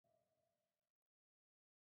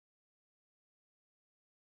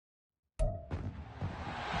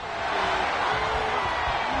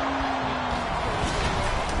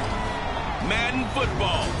Madden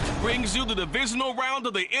Football brings you the divisional round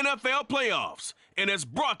of the NFL playoffs, and it's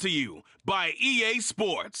brought to you by EA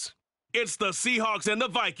Sports. It's the Seahawks and the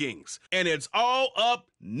Vikings, and it's all up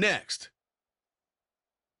next.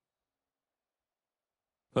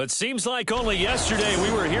 It seems like only yesterday we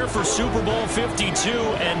were here for Super Bowl 52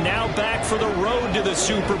 and now back for the road to the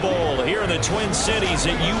Super Bowl here in the Twin Cities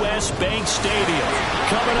at US Bank Stadium.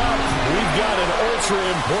 Coming up, we've got an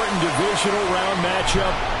ultra-important divisional round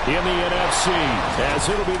matchup in the NFC, as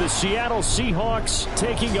it'll be the Seattle Seahawks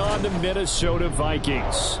taking on the Minnesota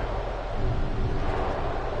Vikings.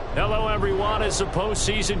 Hello, everyone. As the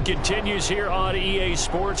postseason continues here on EA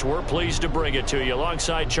Sports, we're pleased to bring it to you.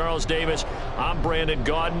 Alongside Charles Davis, I'm Brandon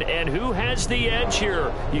Gaudin. And who has the edge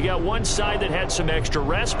here? You got one side that had some extra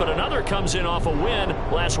rest, but another comes in off a win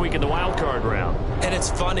last week in the wild card round. And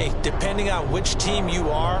it's funny, depending on which team you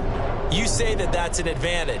are, you say that that's an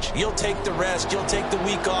advantage. You'll take the rest, you'll take the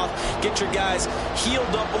week off, get your guys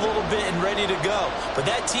healed up a little bit and ready to go. But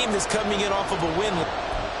that team that's coming in off of a win...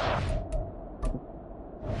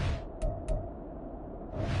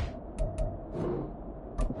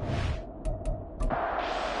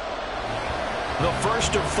 The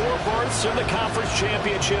first of four berths in the conference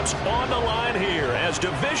championships on the line here as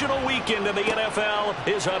divisional weekend in the NFL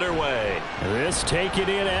is underway. This taken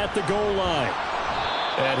in at the goal line.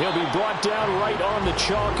 And he'll be brought down right on the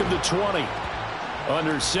chalk of the 20.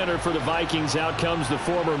 Under center for the Vikings, out comes the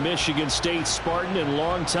former Michigan State Spartan and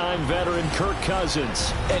longtime veteran Kirk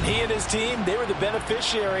Cousins. And he and his team, they were the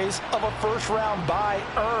beneficiaries of a first-round bye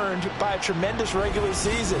earned by a tremendous regular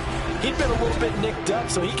season. He'd been a little bit nicked up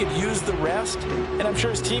so he could use the rest, and I'm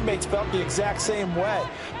sure his teammates felt the exact same way.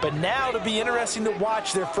 But now it'll be interesting to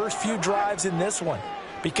watch their first few drives in this one,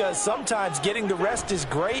 because sometimes getting the rest is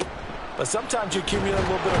great, but sometimes you accumulate a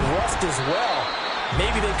little bit of rust as well.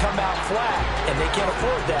 Maybe they come out flat, and they can't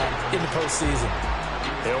afford that in the postseason.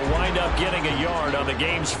 He'll wind up getting a yard on the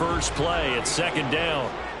game's first play. It's second down.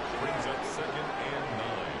 Brings up 2nd and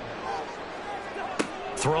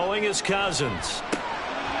 9. Throwing is Cousins.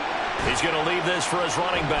 He's going to leave this for his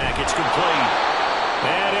running back. It's complete.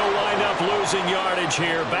 And he'll wind up losing yardage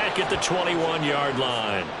here back at the 21-yard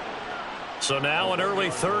line. So now an early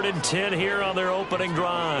 3rd and 10 here on their opening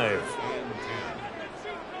drive.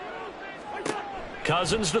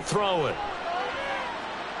 Cousins to throw it.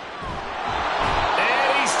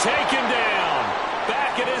 And he's taken down.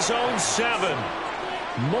 Back at his own 7.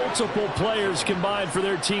 Multiple players combined for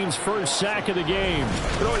their team's first sack of the game.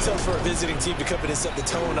 It always helps for a visiting team to come in and set the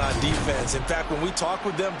tone on defense. In fact, when we talked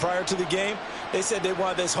with them prior to the game, they said they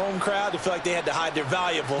wanted this home crowd to feel like they had to hide their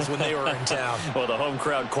valuables when they were in town. Well, the home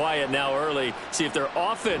crowd quiet now early. See if their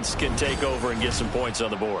offense can take over and get some points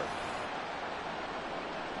on the board.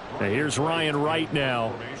 Now here's Ryan Wright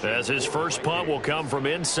now, as his first punt will come from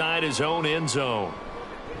inside his own end zone.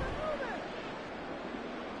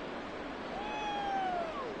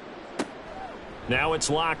 Now it's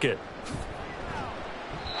Lockett.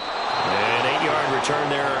 An 8-yard return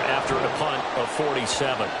there after a punt of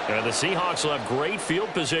 47. And the Seahawks will have great field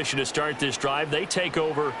position to start this drive. They take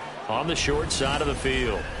over on the short side of the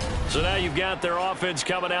field. So now you've got their offense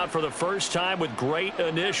coming out for the first time with great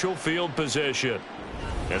initial field position.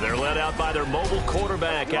 And they're led out by their mobile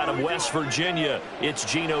quarterback out of West Virginia. It's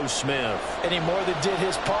Geno Smith. And he more than did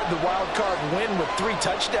his part in the wild card win with 3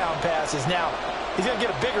 touchdown passes. Now, he's going to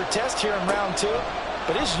get a bigger test here in round 2,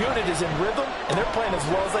 but his unit is in rhythm, and they're playing as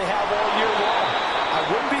well as they have all year long. I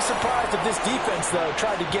wouldn't be surprised if this defense, though,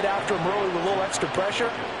 tried to get after him early with a little extra pressure.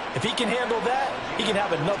 If he can handle that, he can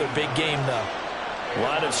have another big game, though.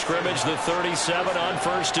 Line of scrimmage, the 37 on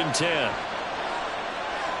 1st and 10.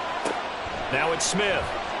 Now it's Smith.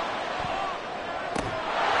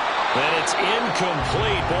 And it's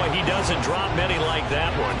incomplete. Boy, he doesn't drop many like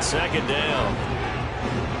that one. 2nd down.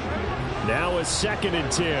 Now it's 2nd and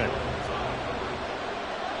 10.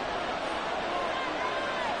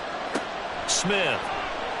 Smith.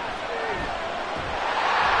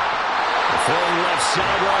 Throwing left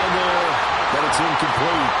sideline there, but it's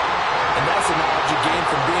incomplete. And that's the knowledge you gain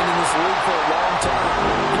from being in this league for a long time.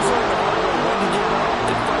 He's learned the hard way when to give up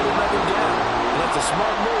and fight another down. And that's a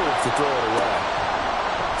smart move to throw it away.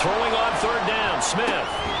 Throwing on 3rd down, Smith.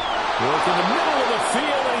 Work in the middle of the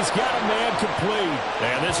field, and he's got a man complete.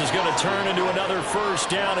 And this is going to turn into another first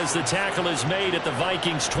down as the tackle is made at the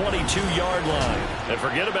Vikings' 22-yard line. And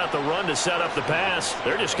forget about the run to set up the pass.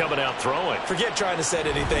 They're just coming out throwing. Forget trying to set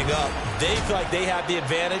anything up. They feel like they have the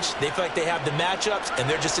advantage. They feel like they have the matchups, and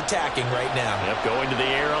they're just attacking right now. Yep, going to the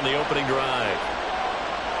air on the opening drive.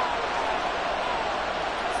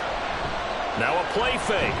 Now a play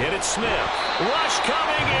fake, and it's Smith. Rush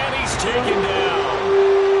coming, and he's taken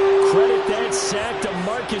down. credit that sack to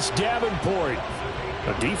Marcus Davenport.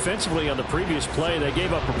 Defensively on the previous play, they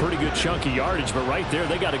gave up a pretty good chunk of yardage, but right there,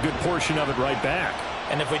 they got a good portion of it right back.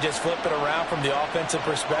 And if we just flip it around from the offensive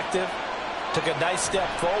perspective, took a nice step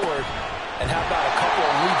forward, and how about a couple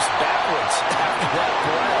of leaps backwards after that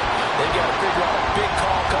play? They've got to figure out a big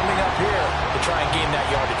call coming up here to try and gain that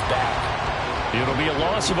yardage back. It'll be a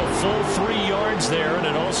loss of a full 3 yards there, and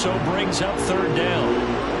it also brings up third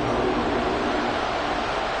down.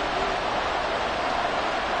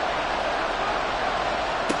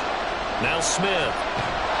 Now Smith.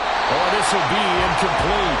 Oh, this will be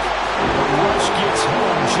incomplete. The rush gets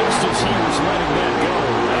home just as he was letting that go.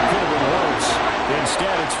 That could have been worse.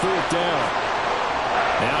 Instead, it's fourth down.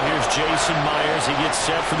 Now here's Jason Myers. He gets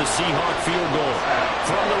set for the Seahawk field goal.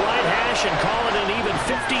 From the right hash and call it an even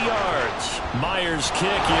 50 yards. Myers'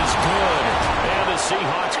 kick is good. And the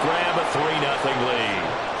Seahawks grab a 3-0 lead.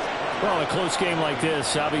 Well, a close game like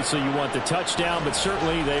this, obviously you want the touchdown, but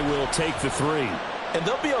certainly they will take the 3. And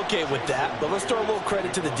they'll be okay with that, but let's throw a little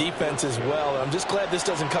credit to the defense as well. I'm just glad this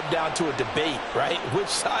doesn't come down to a debate, right? Which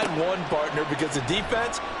side won, partner? Because the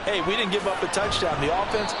defense, hey, we didn't give up a touchdown. The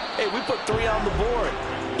offense, hey, we put 3 on the board.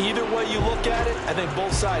 Either way you look at it, I think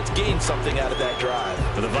both sides gained something out of that drive.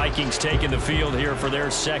 The Vikings taking the field here for their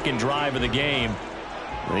second drive of the game.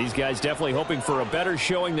 These guys definitely hoping for a better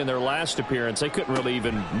showing than their last appearance. They couldn't really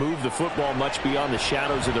even move the football much beyond the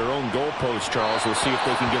shadows of their own goalpost, Charles. We'll see if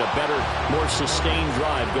they can get a better, more sustained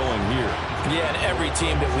drive going here. Yeah, and every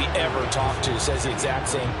team that we ever talk to says the exact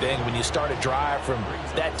same thing. When you start a drive from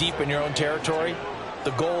that deep in your own territory,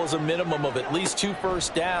 the goal is a minimum of at least 2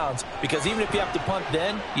 first downs, because even if you have to punt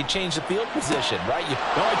then, you change the field position, right? He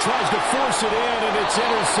tries to force it in, and it's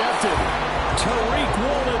intercepted. Tariq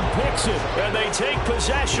Woolen picks it, and they take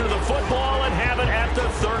possession of the football and have it at the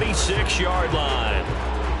 36-yard line.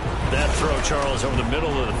 That throw, Charles, over the middle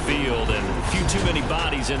of the field, and a few too many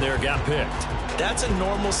bodies in there got picked. That's a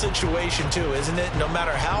normal situation, too, isn't it? No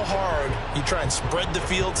matter how hard you try and spread the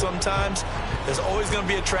field sometimes, there's always going to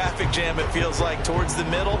be a traffic jam, it feels like, towards the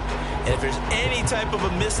middle. And if there's any type of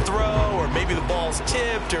a missed throw, or maybe the ball's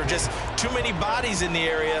tipped, or just too many bodies in the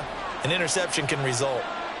area, an interception can result.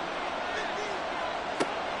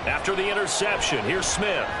 After the interception, here's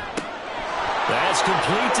Smith. That's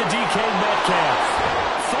complete to DK Metcalf.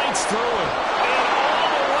 Fights through it. And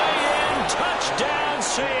all the way in. Touchdown,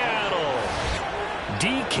 Seattle.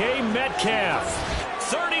 DK Metcalf.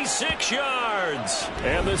 36 yards.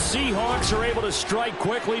 And the Seahawks are able to strike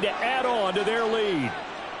quickly to add on to their lead.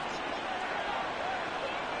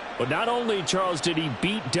 But not only, Charles, did he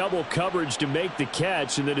beat double coverage to make the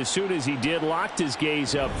catch, and then as soon as he did, locked his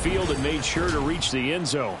gaze upfield and made sure to reach the end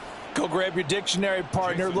zone. Go grab your dictionary,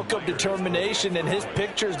 partner. Look up determination, and his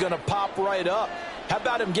picture is going to pop right up. How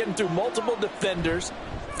about him getting through multiple defenders,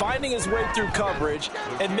 finding his way through coverage,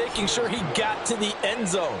 and making sure he got to the end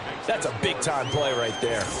zone? That's a big-time play right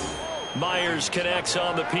there. Myers connects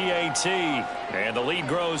on the PAT, and the lead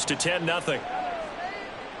grows to 10-0.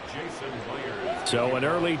 So an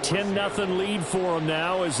early 10-0 lead for them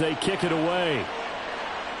now as they kick it away.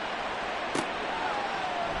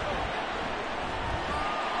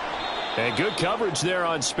 And good coverage there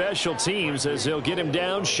on special teams as they'll get him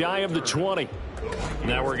down shy of the 20.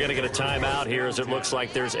 Now we're going to get a timeout here as it looks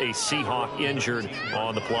like there's a Seahawk injured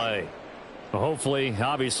on the play. Well, hopefully,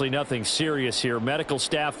 obviously nothing serious here. Medical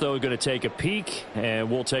staff, though, going to take a peek,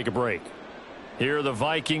 and we'll take a break. Here are the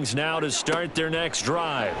Vikings now to start their next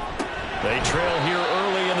drive. They trail here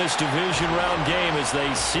early in this division round game as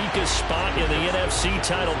they seek a spot in the NFC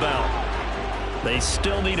title bout. They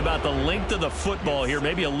still need about the length of the football here,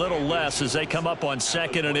 maybe a little less as they come up on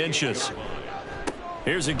 2nd and inches.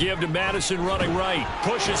 Here's a give to Madison running right.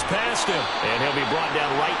 Pushes past him, and he'll be brought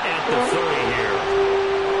down right at the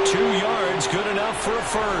 30 here. 2 yards, good enough for a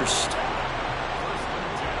first.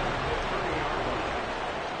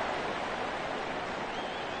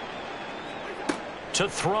 To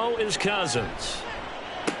throw is Cousins.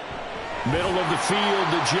 Middle of the field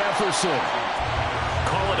to Jefferson.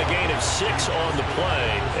 Call it a gain of 6 on the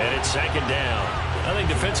play, and it's 2nd down. I think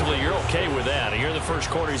defensively you're okay with that. Here in the first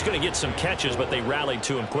quarter, he's going to get some catches, but they rallied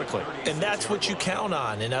to him quickly. And that's what you count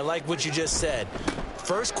on, and I like what you just said.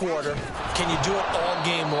 First quarter, can you do it all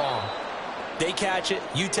game long? They catch it,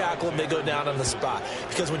 you tackle them, they go down on the spot.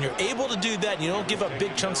 Because when you're able to do that and you don't give up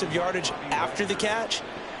big chunks of yardage after the catch,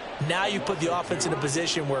 now you put the offense in a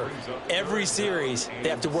position where every series they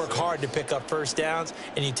have to work hard to pick up first downs,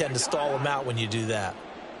 and you tend to stall them out when you do that.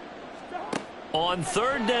 On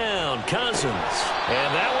 3rd down, Cousins.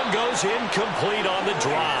 And that one goes incomplete on the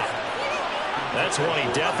drop. That's one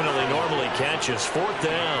he definitely normally catches. 4th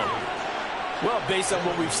down. Well, based on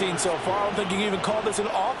what we've seen so far, I don't think you can even call this an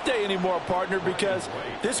off day anymore, partner, because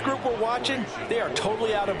this group we're watching, they are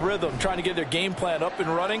totally out of rhythm, trying to get their game plan up and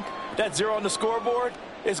running. That 0 on the scoreboard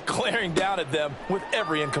is glaring down at them with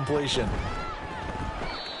every incompletion.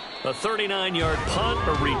 A 39-yard punt,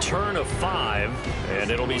 a return of 5,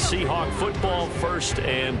 and it'll be Seahawk football, 1st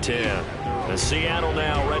and 10. And Seattle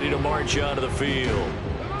now ready to march onto the field.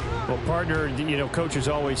 Well, partner, you know, coaches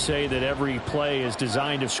always say that every play is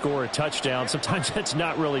designed to score a touchdown. Sometimes that's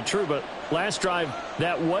not really true, but last drive,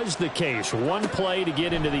 that was the case. One play to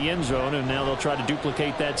get into the end zone, and now they'll try to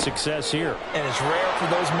duplicate that success here. And it's rare for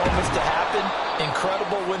those moments to happen.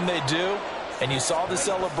 Incredible when they do. And you saw the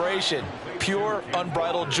celebration. Pure,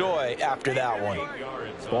 unbridled joy after that one.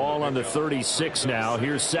 Ball on the 36 now.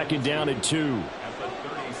 Here's 2nd down and 2.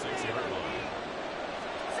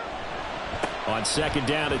 On 2nd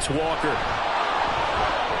down, it's Walker.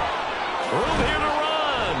 Room here to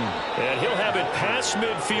run. And he'll have it past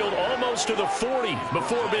midfield almost to the 40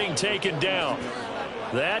 before being taken down.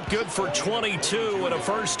 That good for 22 and a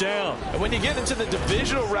 1st down. And when you get into the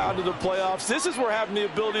divisional round of the playoffs, this is where having the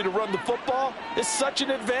ability to run the football is such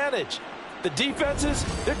an advantage. The defenses,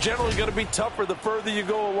 they're generally going to be tougher the further you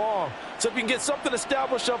go along. So if you can get something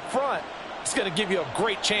established up front, it's going to give you a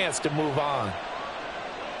great chance to move on.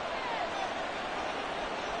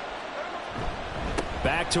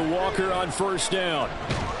 Back to Walker on 1st down.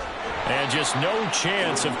 And just no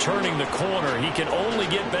chance of turning the corner. He can only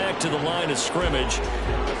get back to the line of scrimmage.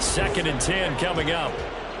 2nd and 10 coming up.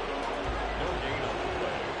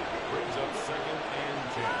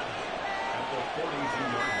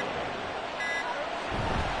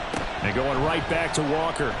 And going right back to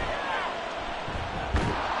Walker.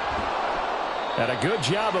 And a good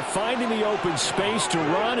job of finding the open space to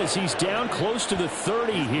run as he's down close to the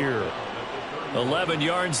 30 here. 11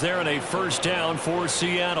 yards there and a 1st down for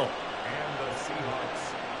Seattle. And the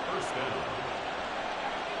Seahawks, 1st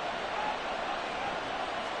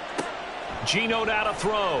down. Geno now to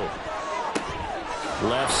throw.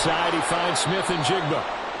 Left side, he finds Smith and Jigba.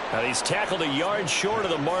 And he's tackled a yard short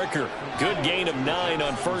of the marker. Good gain of 9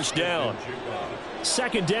 on 1st down.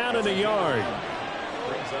 2nd down and a yard.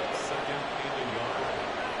 Brings up 2nd and a yard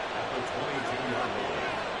at the 22-yard line.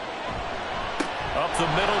 Up the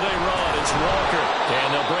middle they run. It's Walker.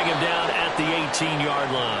 And they'll bring him down at the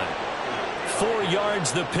 18-yard line. 4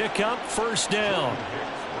 yards the pickup, 1st down.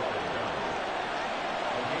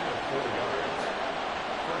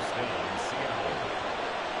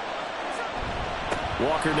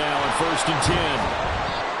 Walker now on 1st and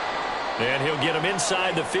 10. And he'll get him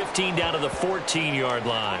inside the 15 down to the 14-yard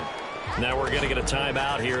line. Now we're going to get a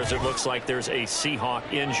timeout here as it looks like there's a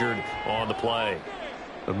Seahawk injured on the play.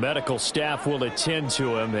 The medical staff will attend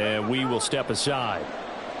to him, and we will step aside.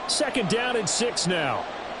 2nd down and 6 now.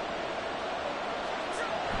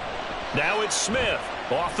 Now it's Smith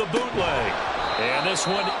off the bootleg. And this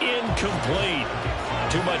one incomplete.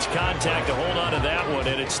 Too much contact to hold on to that one,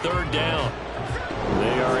 and it's 3rd down.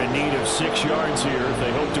 They are in need of 6 yards here if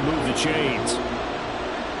they hope to move the chains.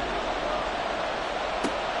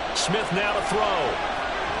 Smith now to throw.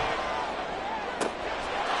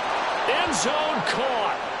 End zone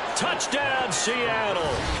caught. Touchdown,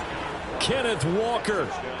 Seattle. Kenneth Walker.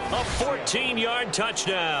 A 14-yard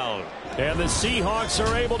touchdown. And the Seahawks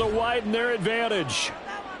are able to widen their advantage.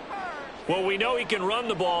 Well, we know he can run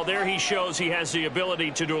the ball. There he shows he has the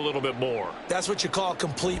ability to do a little bit more. That's what you call a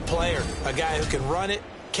complete player. A guy who can run it,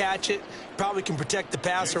 catch it, probably can protect the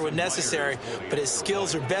passer when necessary, but his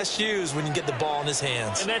skills are best used when you get the ball in his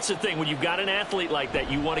hands. And that's the thing. When you've got an athlete like that,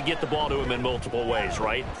 you want to get the ball to him in multiple ways,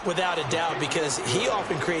 right? Without a doubt, because he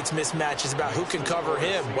often creates mismatches about who can cover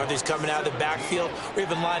him, whether he's coming out of the backfield or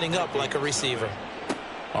even lining up like a receiver.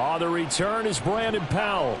 On the return is Brandon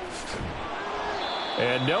Powell.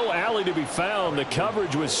 And no alley to be found. The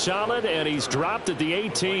coverage was solid, and he's dropped at the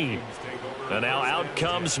 18. And now out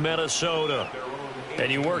comes Minnesota. And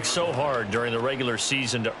you work so hard during the regular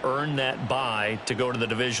season to earn that bye to go to the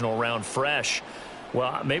divisional round fresh.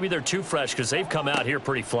 Well, maybe they're too fresh because they've come out here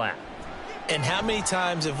pretty flat. And how many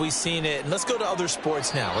times have we seen it? And let's go to other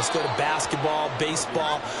sports now. Let's go to basketball,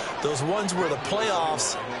 baseball, those ones where the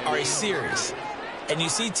playoffs are a series. And you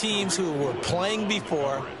see teams who were playing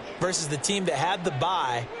before versus the team that had the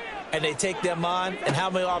bye, and they take them on, and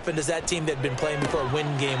how often does that team that had been playing before win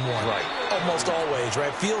game one? Right. Almost always,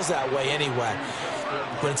 right? Feels that way anyway.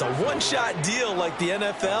 When it's a one-shot deal like the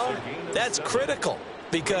NFL, that's critical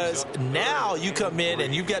because now you come in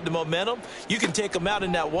and you get the momentum, you can take them out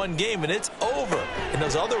in that one game, and it's over. And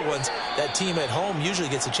those other ones, that team at home usually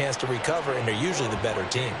gets a chance to recover, and they're usually the better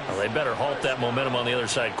team. Well, they better halt that momentum on the other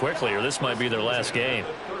side quickly, or this might be their last game.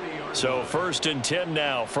 So 1st and 10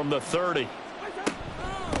 now from the 30.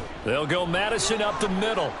 They'll go Madison up the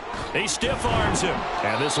middle. He stiff arms him.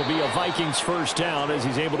 And this will be a Vikings first down as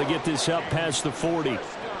he's able to get this up past the 40.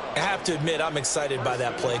 I have to admit, I'm excited by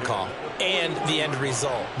that play call and the end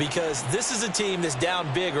result, because this is a team that's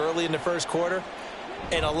down big early in the first quarter,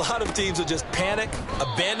 and a lot of teams will just panic,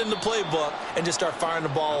 abandon the playbook, and just start firing the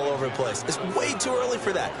ball all over the place. It's way too early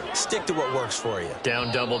for that. Stick to what works for you.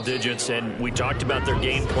 Down double digits, and we talked about their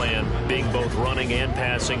game plan being both running and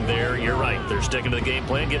passing there. You're right. They're sticking to the game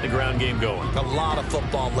plan, getting the ground game going. A lot of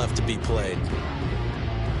football left to be played.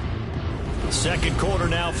 Second quarter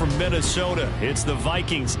now from Minnesota. It's the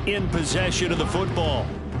Vikings in possession of the football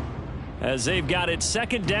as they've got it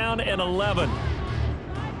 2nd down and 11.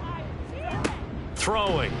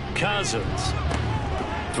 Throwing, Cousins.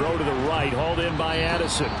 Throw to the right, hauled in by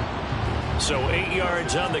Addison. So 8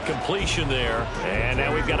 yards on the completion there. And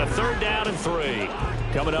now we've got a 3rd down and 3.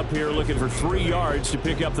 Coming up here looking for 3 yards to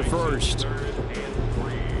pick up the first.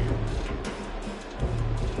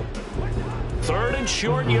 3rd and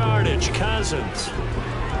short yardage, Cousins.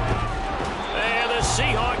 And the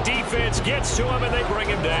Seahawk defense gets to him and they bring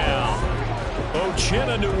him down.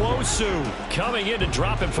 Uchenna Nwosu coming in to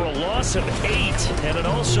drop him for a loss of 8, and it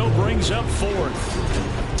also brings up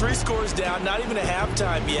 4th. 3 scores down, not even a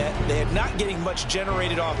halftime yet. They are not getting much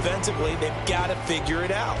generated offensively. They've got to figure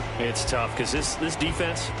it out. It's tough because this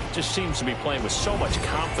defense just seems to be playing with so much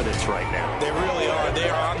confidence right now. They really are. They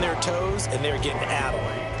are on their toes, and they're getting at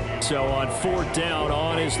them. So on 4th down,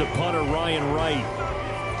 on is the punter, Ryan Wright.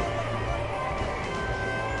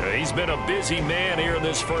 He's been a busy man here in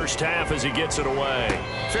this first half as he gets it away.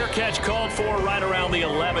 Fair catch called for right around the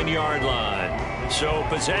 11-yard line. So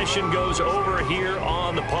possession goes over here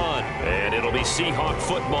on the punt. And it'll be Seahawk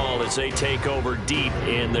football as they take over deep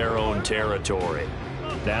in their own territory.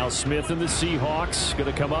 Now Smith and the Seahawks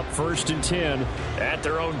going to come up 1st and 10 at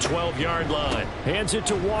their own 12-yard line. Hands it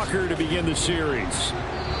to Walker to begin the series.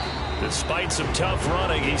 Despite some tough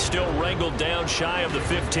running, he's still wrangled down shy of the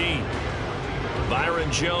 15.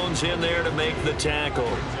 Byron Jones in there to make the tackle.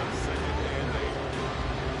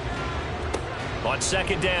 On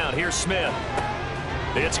 2nd down, here's Smith.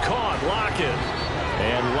 It's caught, Lockett.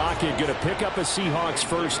 And Lockett going to pick up a Seahawks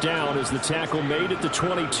first down as the tackle made at the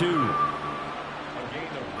 22. A gain of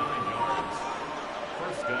 9 yards.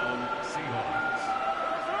 First down, Seahawks.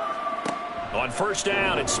 On 1st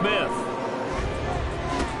down, it's Smith.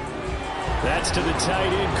 That's to the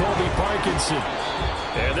tight end, Colby Parkinson.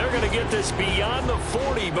 And they're going to get this beyond the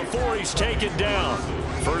 40 before he's taken down.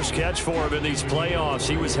 First catch for him in these playoffs.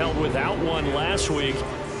 He was held without one last week,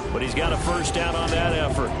 but he's got a first down on that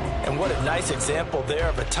effort. And what a nice example there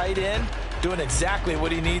of a tight end doing exactly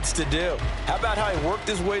what he needs to do. How about how he worked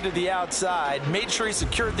his way to the outside, made sure he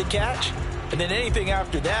secured the catch, and then anything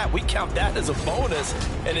after that, we count that as a bonus.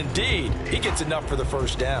 And indeed, he gets enough for the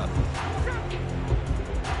first down.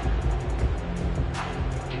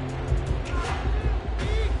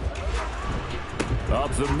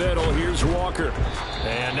 Up the middle, here's Walker.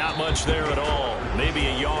 And not much there at all. Maybe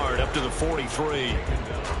a yard up to the 43.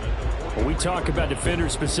 When we talk about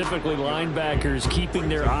defenders, specifically linebackers, keeping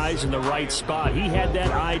their eyes in the right spot, he had that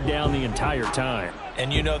eye down the entire time.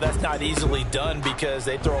 And you know that's not easily done because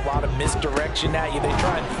they throw a lot of misdirection at you. They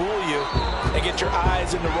try and fool you and get your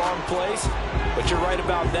eyes in the wrong place. But you're right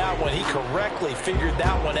about that one. He correctly figured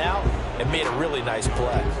that one out and made a really nice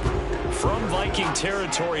play. From Viking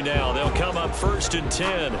territory now, they'll come up 1st and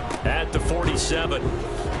 10 at the 47.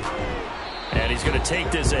 And he's going to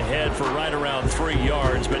take this ahead for right around 3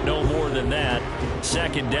 yards, but no more than that.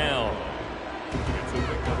 2nd down.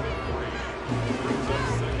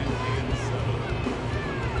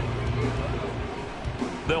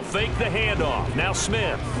 They'll fake the handoff. Now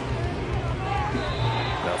Smith.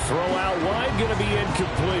 The throw out wide going to be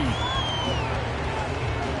incomplete.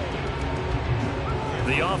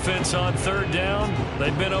 The offense on 3rd down,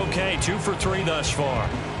 they've been okay. 2 for 3 thus far.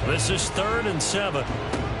 This is 3rd and 7.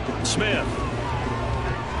 Smith.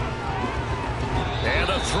 And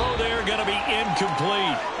the throw there going to be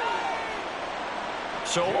incomplete.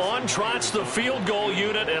 So on trots the field goal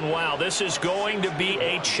unit, and wow, this is going to be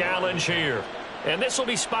a challenge here. And this will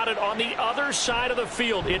be spotted on the other side of the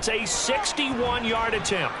field. It's a 61-yard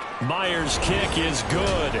attempt. Myers' kick is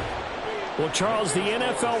good. Well, Charles, the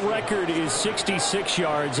NFL record is 66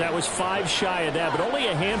 yards. That was 5 shy of that, but only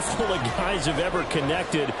a handful of guys have ever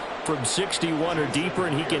connected from 61 or deeper,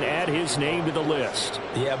 and he can add his name to the list.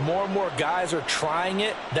 Yeah, more and more guys are trying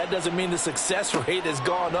it. That doesn't mean the success rate has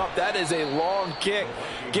gone up. That is a long kick.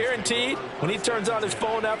 Guaranteed, when he turns on his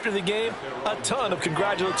phone after the game, a ton of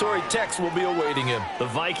congratulatory texts will be awaiting him. The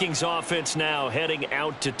Vikings offense now heading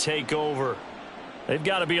out to take over. They've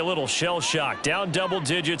got to be a little shell-shocked. Down double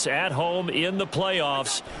digits at home in the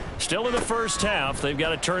playoffs. Still in the first half. They've got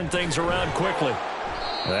to turn things around quickly.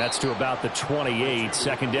 That's to about the 28.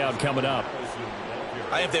 Second down coming up.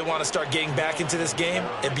 I think if they want to start getting back into this game,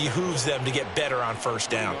 it behooves them to get better on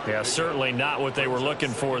first down. Yeah, certainly not what they were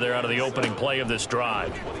looking for there out of the opening play of this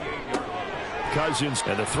drive. Cousins,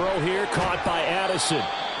 and the throw here caught by Addison.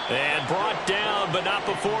 And brought down, but not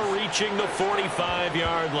before reaching the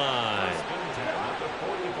 45-yard line.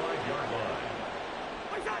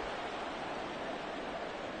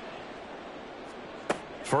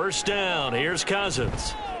 First down, here's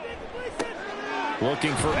Cousins.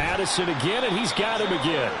 Looking for Addison again, and he's got him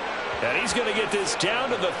again. And he's going to get this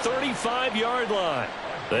down to the 35-yard line.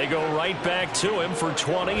 They go right back to him for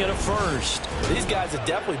 20 and a first. These guys have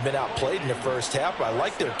definitely been outplayed in the first half. I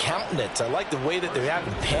like their countenance. I like the way that they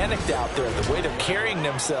haven't panicked out there, the way they're carrying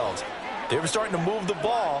themselves. They're starting to move the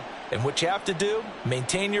ball, and what you have to do,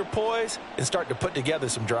 maintain your poise and start to put together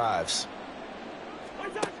some drives.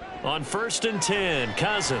 On 1st and 10,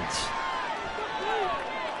 Cousins.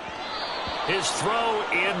 His throw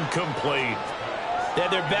incomplete. They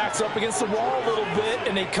had their backs up against the wall a little bit,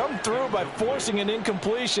 and they come through by forcing an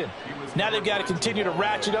incompletion. Now they've got to continue to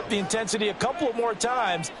ratchet up the intensity a couple of more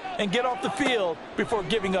times and get off the field before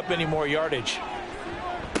giving up any more yardage.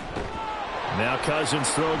 Now Cousins'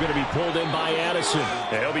 throw going to be pulled in by Addison.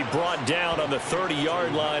 He'll be brought down on the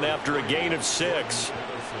 30-yard line after a gain of 6.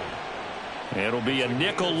 It'll be a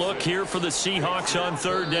nickel look here for the Seahawks on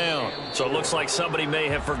 3rd down. So it looks like somebody may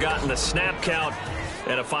have forgotten the snap count,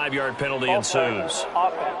 and a 5-yard penalty ensues.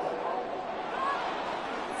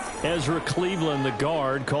 Ezra Cleveland, the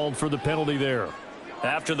guard, called for the penalty there.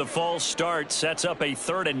 After the false start, sets up a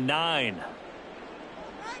 3rd and 9.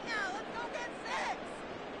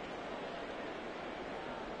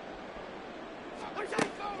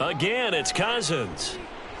 Again, it's Cousins.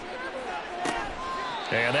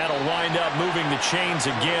 And that'll wind up moving the chains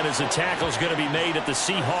again as the tackle's going to be made at the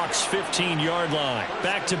Seahawks' 15-yard line.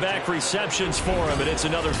 Back-to-back receptions for him, and it's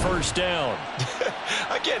another first down.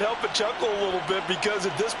 I can't help but chuckle a little bit because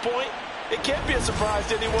at this point, it can't be a surprise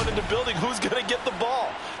to anyone in the building who's going to get the ball.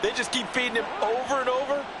 They just keep feeding him over and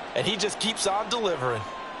over, and he just keeps on delivering.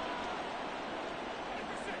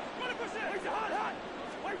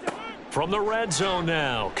 From the red zone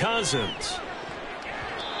now, Cousins.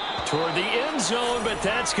 Toward the end zone, but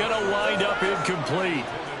that's going to wind up incomplete.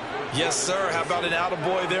 Yes, sir. How about an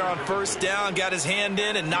attaboy there on first down? Got his hand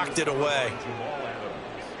in and knocked it away.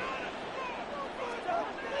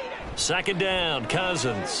 2nd down,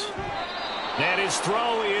 Cousins. And his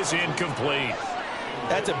throw is incomplete.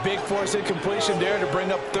 That's a big force incompletion there to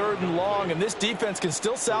bring up 3rd and long, and this defense can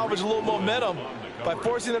still salvage a little momentum by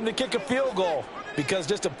forcing them to kick a field goal because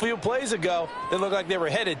just a few plays ago, they looked like they were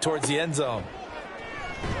headed towards the end zone.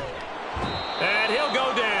 And he'll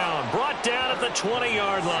go down, brought down at the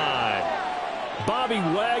 20-yard line. Bobby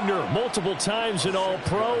Wagner, multiple times an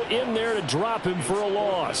All-Pro, in there to drop him for a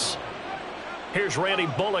loss. Here's Randy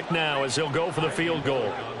Bullock now as he'll go for the field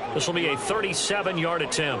goal. This will be a 37-yard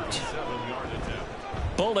attempt.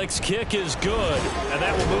 Bullock's kick is good, and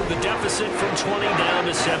that will move the deficit from 20 down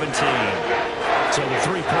to 17. So the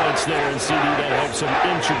 3 points there, and CD, that helps them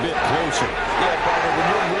inch a bit closer. Yeah, partner, when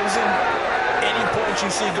you're losing, any points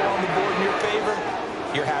you see go on the board in your favor,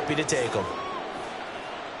 you're happy to take them.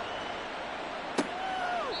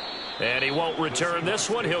 And he won't return this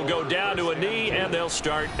one. He'll go down to a knee, and they'll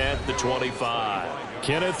start at the 25.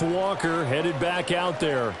 Kenneth Walker headed back out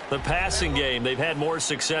there. The passing game, they've had more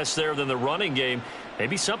success there than the running game.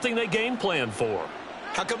 Maybe something they game plan for.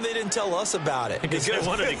 How come they didn't tell us about it? Because they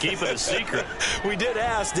wanted to keep it a secret. We did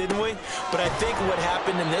ask, didn't we? But I think what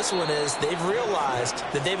happened in this one is they've realized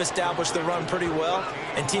that they've established the run pretty well,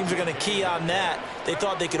 and teams are going to key on that. They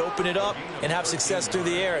thought they could open it up and have success through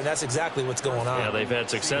the air, and that's exactly what's going on. Yeah, they've had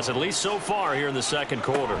success, at least so far here in the 2nd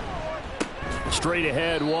quarter. Straight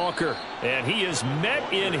ahead, Walker. And he is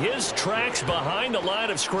met in his tracks behind the line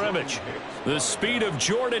of scrimmage. The speed of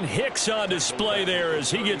Jordan Hicks on display there as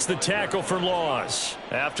he gets the tackle for loss.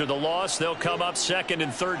 After the loss, they'll come up 2nd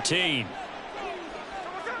and 13.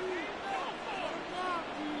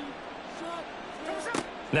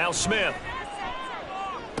 Now Smith.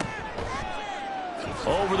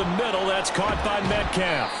 Over the middle, that's caught by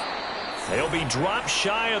Metcalf. They'll be dropped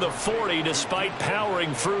shy of the 40 despite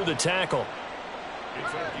powering through the tackle.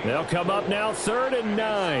 They'll come up now 3rd and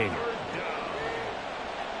 9.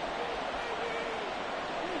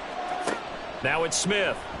 Now it's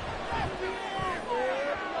Smith.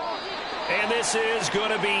 And this is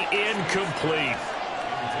going to be incomplete.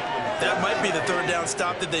 That might be the 3rd down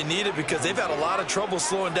stop that they needed because they've had a lot of trouble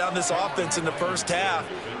slowing down this offense in the first half.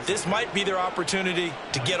 This might be their opportunity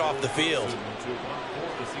to get off the field.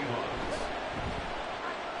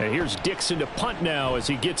 And here's Dixon to punt now as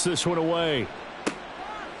he gets this one away.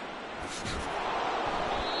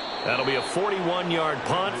 That'll be a 41-yard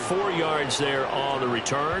punt, 4 yards there on the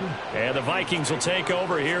return. And the Vikings will take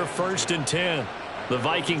over here 1st and 10. The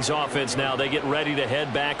Vikings offense now, they get ready to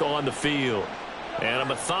head back on the field. And a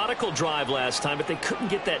methodical drive last time, but they couldn't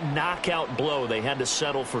get that knockout blow. They had to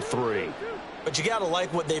settle for 3. But you got to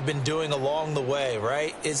like what they've been doing along the way,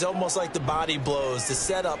 right? It's almost like the body blows, the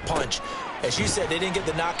setup punch. As you said, they didn't get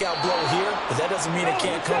the knockout blow here, but that doesn't mean it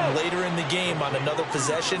can't come later in the game on another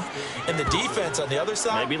possession. And the defense on the other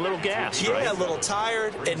side, maybe a little gassed, yeah, right? a little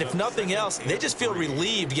tired. And if nothing else, they just feel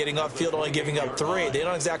relieved getting off field, only giving up 3. They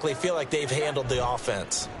don't exactly feel like they've handled the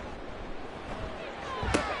offense.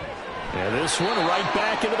 And this one right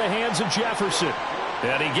back into the hands of Jefferson.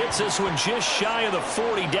 And he gets this one just shy of the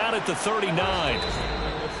 40, down at the 39.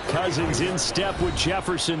 Cousins in step with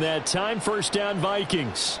Jefferson that time. 1st down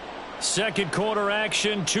Vikings. Second quarter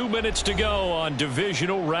action, 2 minutes to go on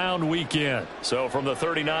divisional round weekend. So from the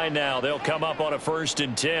 39 now, they'll come up on a 1st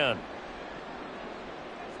and 10.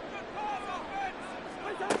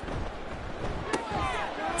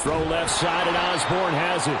 Throw left side, and Osborne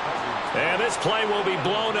has it. And this play will be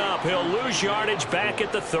blown up. He'll lose yardage back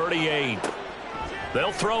at the 38.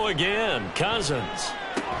 They'll throw again. Cousins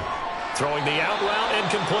throwing the out route,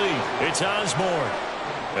 incomplete. It's Osborne.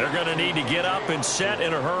 They're going to need to get up and set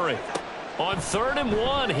in a hurry. On 3rd and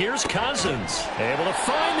 1, here's Cousins. Able to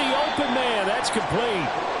find the open man. That's complete.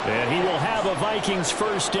 And he will have a Vikings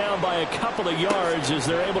 1st down by a couple of yards as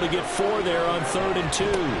they're able to get 4 there on 3rd and 2.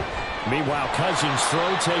 Meanwhile, Cousins'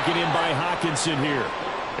 throw taken in by Hockenson here.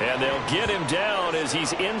 And they'll get him down as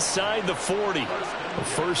he's inside the 40.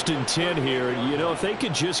 1st and 10 here. You know, if they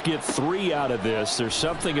could just get 3 out of this, there's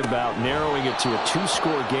something about narrowing it to a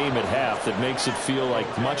 2-score game at half that makes it feel like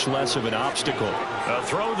much less of an obstacle. A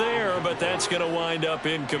throw there, but that's going to wind up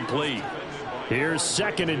incomplete. Here's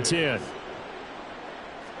 2nd and 10.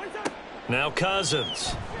 Now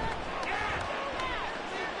Cousins.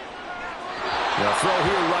 The throw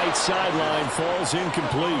here right sideline falls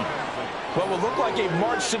incomplete. What will look like a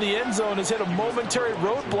march to the end zone has hit a momentary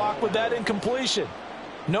roadblock with that incompletion.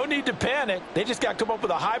 No need to panic. They just got to come up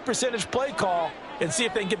with a high percentage play call and see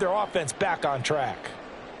if they can get their offense back on track.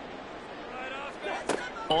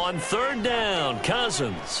 On 3rd down,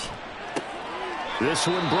 Cousins. This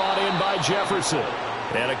one brought in by Jefferson.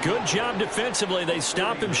 And a good job defensively. They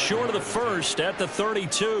stop him short of the 1st at the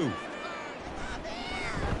 32.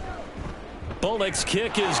 Bullock's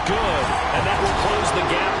kick is good, and that will close the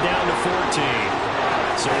gap down to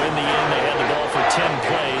 14. So in the end, they had the ball for 10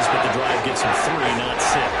 plays, but the drive gets them 3, not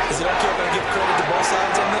 6. Is it okay if I give credit to both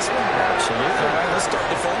sides on this one? Absolutely. All right, let's start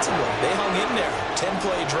defensively. They hung in there.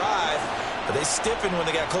 10-play drive, but they stiffened when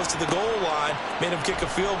they got close to the goal line, made them kick a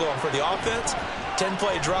field goal. And for the offense,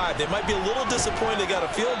 10-play drive. They might be a little disappointed they got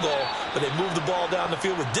a field goal, but they moved the ball down the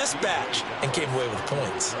field with dispatch and came away with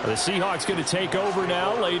points. The Seahawks going to take over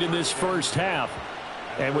now late in this first half.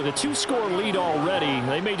 And with a 2-score lead already,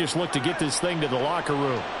 they may just look to get this thing to the locker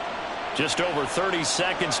room. Just over 30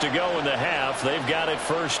 seconds to go in the half. They've got it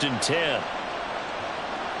 1st and 10.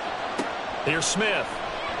 Here's Smith.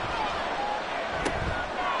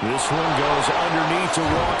 This one goes underneath to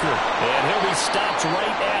Walker. And he'll be stopped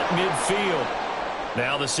right at midfield.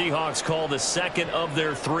 Now the Seahawks call the 2nd of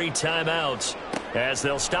their 3 timeouts as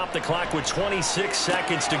they'll stop the clock with 26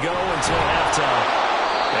 seconds to go until halftime.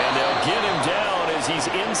 And they'll get him down as he's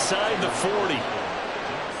inside the 40.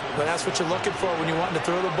 But that's what you're looking for when you want to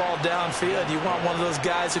throw the ball downfield. You want one of those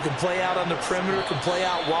guys who can play out on the perimeter, can play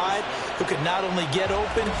out wide, who can not only get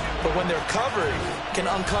open, but when they're covered, can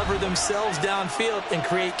uncover themselves downfield and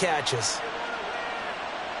create catches.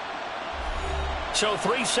 So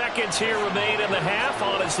 3 seconds here remain in the half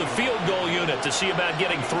on as the field goal unit to see about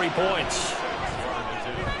getting 3 points.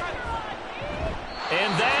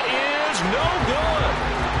 And that is no good.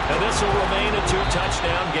 And this will remain a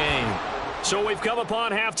 2-touchdown game. So we've come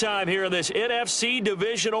upon halftime here in this NFC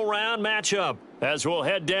Divisional Round matchup. As we'll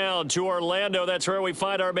head down to Orlando, that's where we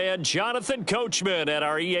find our man Jonathan Coachman at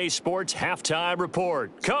our EA Sports Halftime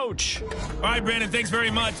Report. Coach. All right, Brandon, thanks very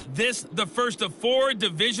much. The first of 4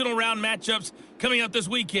 Divisional Round matchups coming up this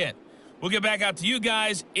weekend. We'll get back out to you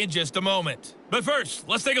guys in just a moment. But first,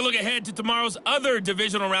 let's take a look ahead to tomorrow's other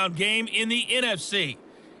divisional round game in the NFC.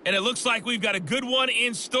 And it looks like we've got a good one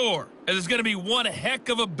in store, as it's going to be one heck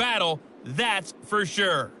of a battle, that's for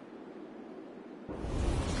sure.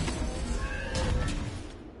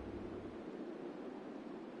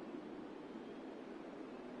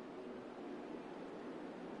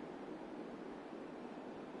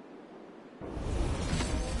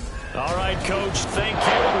 All right, Coach, thank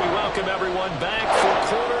you. We welcome everyone back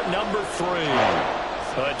for quarter number 3.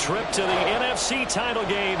 A trip to the NFC title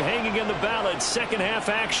game hanging in the balance. Second half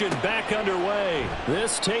action back underway.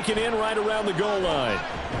 This taken in right around the goal line.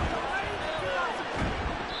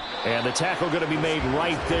 And the tackle going to be made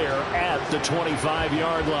right there at the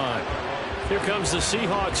 25-yard line. Here comes the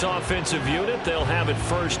Seahawks offensive unit. They'll have it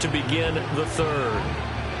first to begin the third.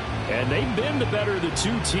 And they've been the better of the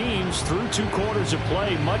two teams through 2 quarters of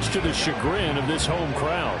play, much to the chagrin of this home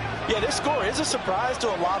crowd. Yeah, this score is a surprise to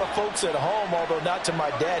a lot of folks at home, although not to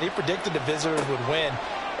my dad. He predicted the visitors would win.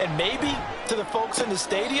 And maybe to the folks in the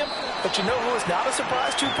stadium. But you know who is not a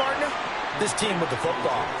surprise to, partner? This team with the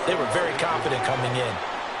football. They were very confident coming in.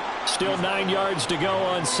 Still 9 yards to go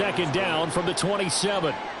on second down from the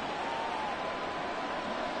 27.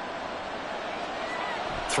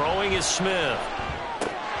 Throwing is Smith.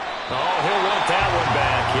 Oh, he'll want that one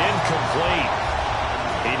back. Incomplete.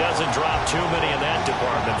 He doesn't drop too many in that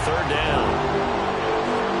department. Third down.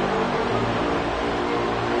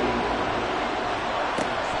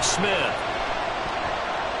 Smith.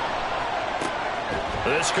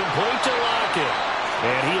 This complete to Lockett.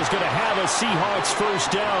 And he is going to have a Seahawks first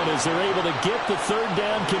down as they're able to get the third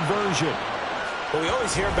down conversion. Well, we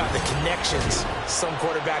always hear about the connections some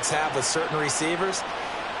quarterbacks have with certain receivers.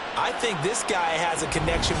 I think this guy has a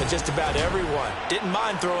connection with just about everyone. Didn't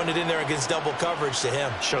mind throwing it in there against double coverage to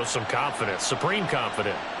him. Shows some confidence, supreme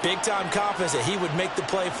confidence. Big-time confidence that he would make the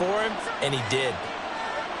play for him, and he did.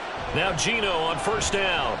 Now Geno on first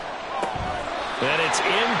down. And it's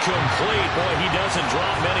incomplete. Boy, he doesn't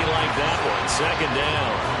drop many like that one. Second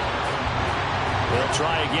down. They'll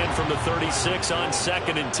try again from the 36 on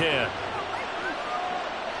 2nd and 10.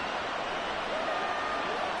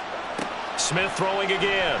 Smith throwing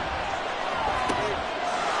again.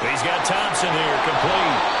 He's got Thompson here,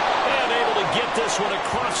 complete. And able to get this one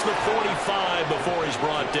across the 45 before he's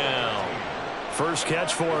brought down. First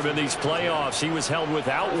catch for him in these playoffs. He was held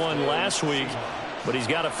without one last week, but he's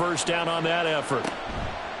got a first down on that effort.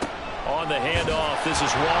 On the handoff, this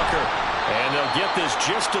is Walker. And they'll get this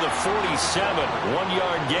just to the 47,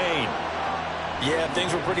 1-yard gain. Yeah,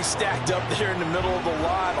 things were pretty stacked up there in the middle of the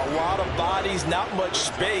line. A lot of bodies, not much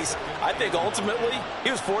space. I think ultimately he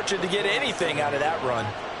was fortunate to get anything out of that run.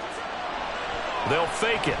 They'll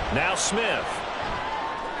fake it. Now Smith.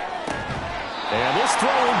 And this throw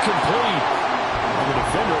incomplete. The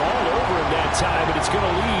defender all over him that time, but it's going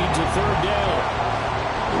to lead to third down.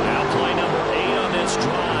 Now play number 8 on this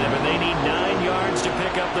drive, and they need 9 yards to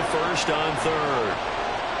pick up the first on third.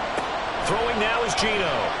 Throwing now is Geno.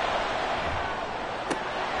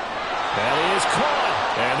 That is caught.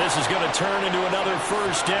 And this is going to turn into another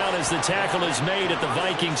first down as the tackle is made at the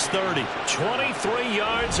Vikings 30. 23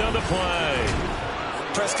 yards on the play.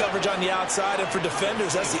 Press coverage on the outside, and for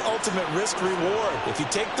defenders, that's the ultimate risk-reward. If you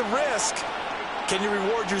take the risk, can you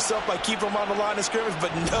reward yourself by keeping them on the line of scrimmage?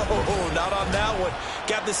 But no, not on that one.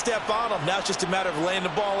 Got to step on them. Now it's just a matter of laying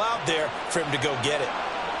the ball out there for him to go get it.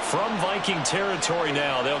 From Viking territory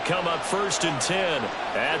now, they'll come up 1st and 10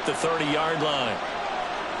 at the 30-yard line.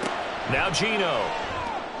 Now Geno.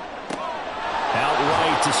 Out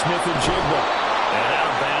right to Smith and Jigba. And out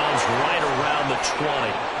of bounds right around the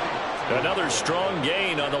 20. Another strong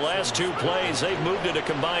gain on the last 2 plays. They've moved it a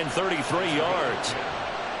combined 33 yards.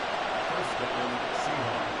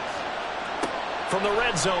 From the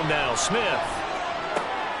red zone now, Smith.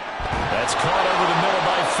 That's caught over the middle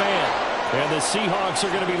by Fant. And the Seahawks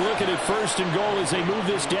are going to be looking at 1st and goal as they move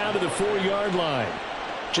this down to the 4-yard line.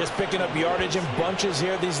 Just picking up yardage in bunches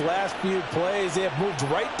here these last few plays. They have moved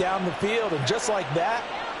right down the field, and just like that,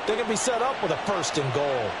 they're going to be set up with a 1st and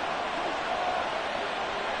goal.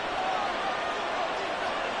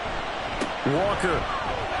 Walker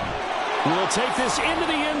will take this into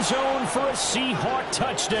the end zone for a Seahawk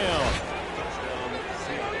touchdown.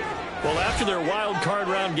 Well, after their wild card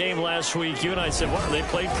round game last week, you and I said, well, they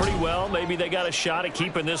played pretty well. Maybe they got a shot at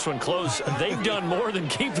keeping this one close. They've done more than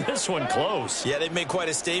keep this one close. Yeah, they've made quite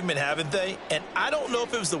a statement, haven't they? And I don't know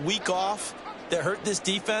if it was the week off that hurt this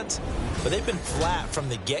defense, but they've been flat from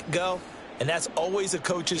the get-go, and that's always a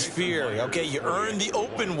coach's fear. Okay, you earn the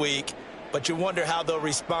open week, but you wonder how they'll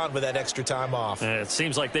respond with that extra time off. It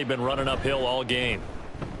seems like they've been running uphill all game.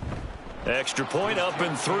 Extra point up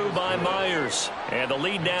and through by Myers. And the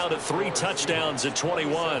lead now to 3 touchdowns at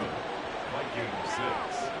 21.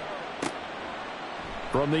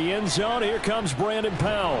 From the end zone, here comes Brandon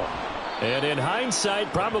Powell. And in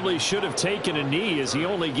hindsight, probably should have taken a knee as he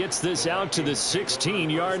only gets this out to the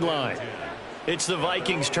 16-yard line. It's the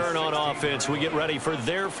Vikings' turn on offense. We get ready for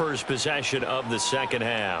their first possession of the second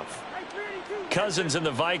half. Cousins and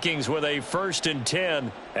the Vikings with a 1st and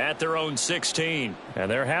 10 at their own 16.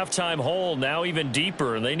 And their halftime hole now even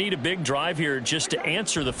deeper. And they need a big drive here just to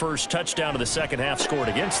answer the first touchdown of the second half scored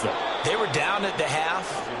against them. They were down at the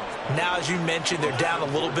half. Now, as you mentioned, they're down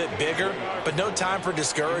a little bit bigger, but no time for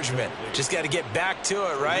discouragement. Just got to get back to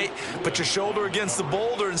it, right? Put your shoulder against the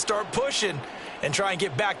boulder and start pushing and try and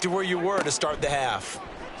get back to where you were to start the half.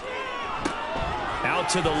 Out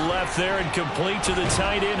to the left there and complete to the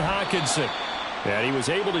tight end, Hawkinson. And he was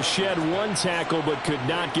able to shed 1 tackle but could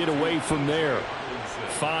not get away from there.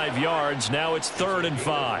 5 yards. Now it's 3rd and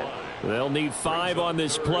 5. They'll need 5 on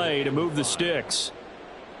this play to move the sticks.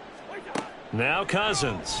 Now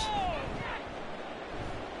Cousins.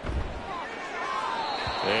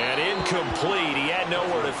 And incomplete. He had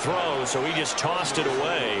nowhere to throw, so he just tossed it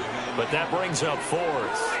away. But that brings up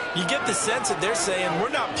 4th. You get the sense that they're saying we're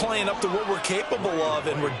not playing up to what we're capable of,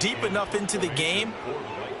 and we're deep enough into the game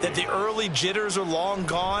that the early jitters are long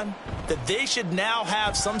gone, that they should now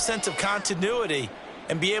have some sense of continuity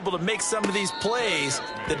and be able to make some of these plays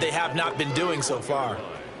that they have not been doing so far.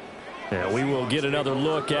 Yeah, we will get another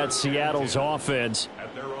look at Seattle's offense.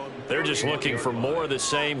 They're just looking for more of the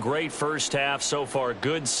same. Great first half so far,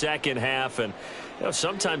 good second half. And you know,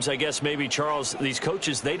 sometimes I guess maybe, Charles, these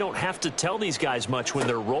coaches, they don't have to tell these guys much when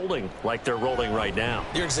they're rolling like they're rolling right now.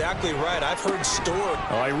 You're exactly right. I've heard stories.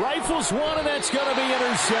 All right, rifles one, and that's going to be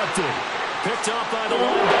intercepted. Picked off by the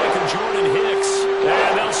linebacker, Jordan Hicks.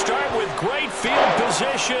 And they'll start with great field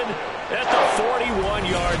position at the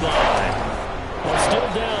 41-yard line. Well, still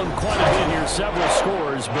down quite a bit here, several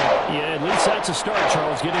scores, but yeah, at least that's a start,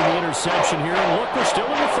 Charles, getting the interception here. And look, we're still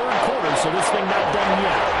in the 3rd quarter, so this thing not done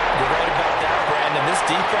yet. You're right about that, Brandon. This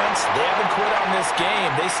defense, they haven't quit on this game.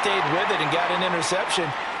 They stayed with it and got an interception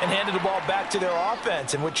and handed the ball back to their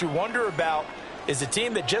offense. And what you wonder about is the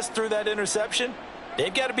team that just threw that interception,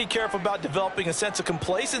 they've got to be careful about developing a sense of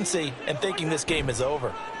complacency and thinking this game is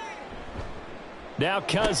over. Now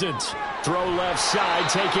Cousins, throw left side,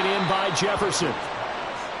 taken in by Jefferson.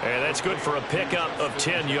 And that's good for a pickup of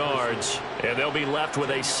 10 yards. And they'll be left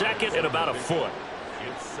with a 2nd and about a foot.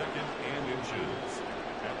 It's 2nd and inches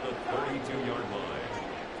at the 32-yard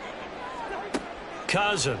line.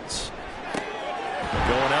 Cousins.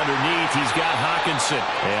 Going underneath, he's got Hawkinson.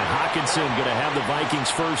 And Hawkinson going to have the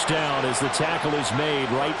Vikings first down as the tackle is made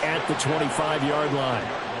right at the 25-yard line.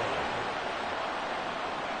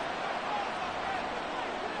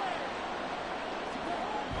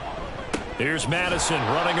 Here's Madison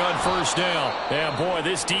running on first down. And boy,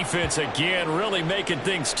 this defense again really making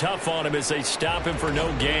things tough on him as they stop him for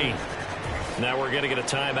no gain. Now we're going to get a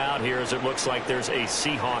timeout here as it looks like there's a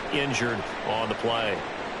Seahawk injured on the play.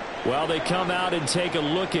 While they come out and take a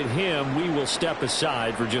look at him, we will step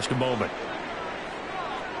aside for just a moment.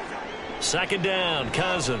 2nd down,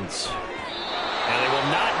 Cousins. And they will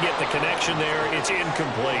not get the connection there. It's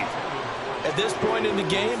incomplete. At this point in the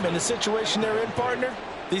game and the situation they're in, partner,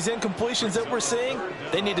 these incompletions that we're seeing,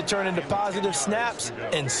 they need to turn into positive snaps,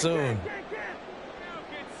 and soon.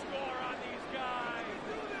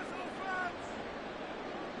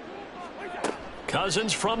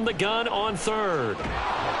 Cousins from the gun on 3rd.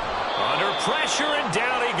 Under pressure, and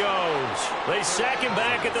down he goes. They sack him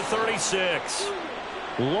back at the 36.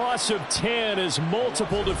 Loss of 10 as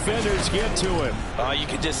multiple defenders get to him. You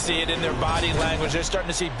can just see it in their body language. They're starting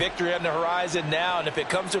to see victory on the horizon now, and if it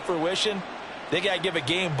comes to fruition, they got to give a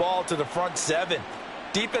game ball to the front 7.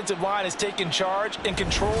 Defensive line has taken charge and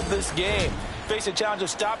controlled this game. Face a challenge of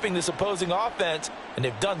stopping this opposing offense, and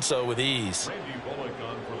they've done so with ease. Randy Bullock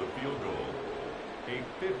on for the field goal. A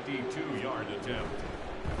 52-yard attempt.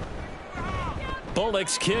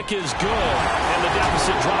 Bullock's kick is good, and the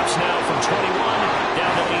deficit drops now from 21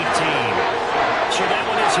 down to 18. So that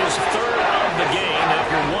one is his 3rd out of the game. If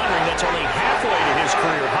you're wondering, that's only halfway to his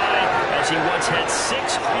career high, as he once had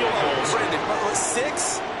 6 field goals. Brandon,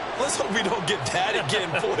 6? Let's hope we don't get that again,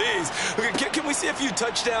 please. Can we see a few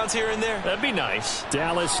touchdowns here and there? That'd be nice.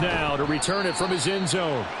 Dallas now to return it from his end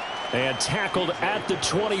zone. And tackled at the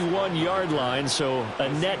 21-yard line, so a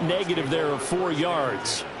net negative there of 4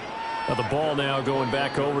 yards. Now the ball now going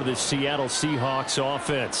back over to the Seattle Seahawks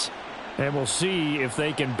offense. And we'll see if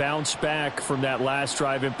they can bounce back from that last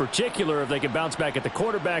drive. In particular, if they can bounce back at the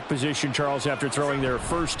quarterback position, Charles, after throwing their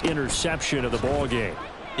first interception of the ball game.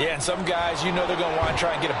 Yeah, and some guys, they're going to want to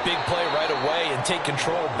try and get a big play right away and take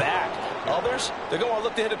control back. Others, they're going to want to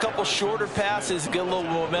look to hit a couple shorter passes, get a little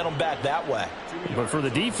momentum back that way. But for the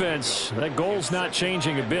defense, that goal's not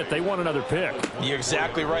changing a bit. They want another pick. You're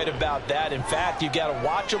exactly right about that. In fact, you got to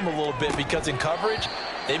watch them a little bit because in coverage,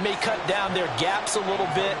 they may cut down their gaps a little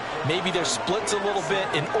bit, maybe their splits a little bit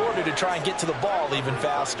in order to try and get to the ball even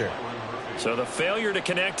faster. So the failure to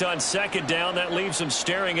connect on second down, that leaves them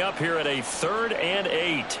staring up here at a 3rd and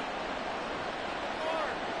 8.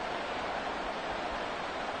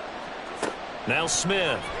 Now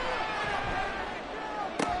Smith.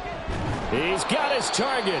 He's got his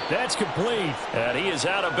target. That's complete. And he is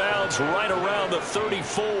out of bounds right around the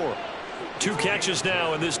 34. 2 catches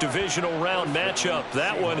now in this divisional round matchup.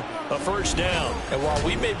 That one, a first down. And while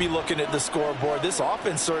we may be looking at the scoreboard, this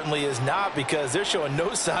offense certainly is not, because they're showing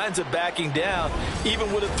no signs of backing down,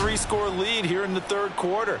 even with a 3-score lead here in the 3rd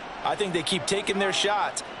quarter. I think they keep taking their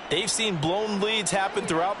shots. They've seen blown leads happen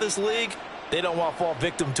throughout this league. They don't want to fall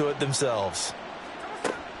victim to it themselves.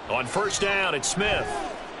 On first down, it's Smith.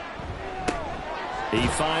 He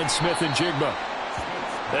finds Smith and Jigba.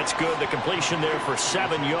 That's good. The completion there for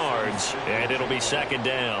 7 yards, and it'll be second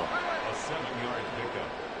down. A 7-yard pickup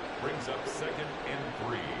brings up 2nd and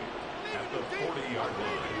 3 at the 40-yard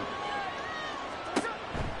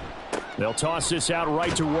line. They'll toss this out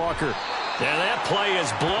right to Walker. And that play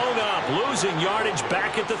is blown up, losing yardage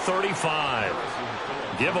back at the 35.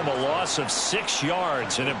 Give them a loss of 6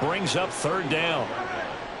 yards, and it brings up 3rd down.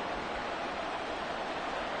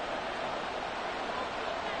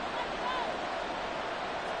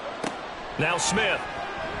 Now Smith.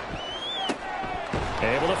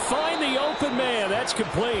 Able to find the open man. That's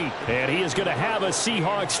complete. And he is going to have a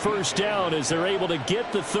Seahawks first down as they're able to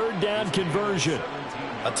get the 3rd down conversion.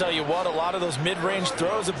 I'll tell you what, a lot of those mid-range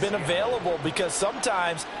throws have been available because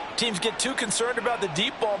sometimes teams get too concerned about the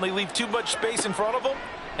deep ball and they leave too much space in front of them.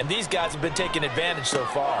 And these guys have been taking advantage so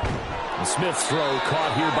far. The Smith's throw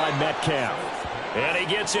caught here by Metcalf. And he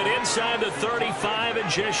gets it inside the 35 and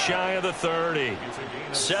just shy of the 30.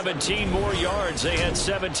 17 more yards. They had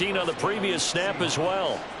 17 on the previous snap as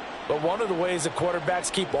well. But one of the ways the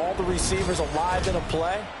quarterbacks keep all the receivers alive in a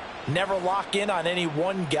play, never lock in on any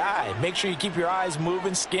one guy. Make sure you keep your eyes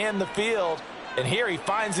moving, scan the field. And here he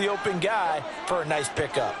finds the open guy for a nice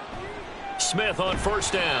pickup. Smith on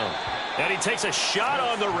first down. And he takes a shot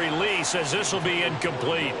on the release as this will be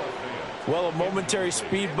incomplete. Well, a momentary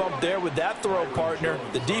speed bump there with that throw, partner.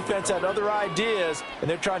 The defense had other ideas, and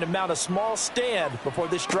they're trying to mount a small stand before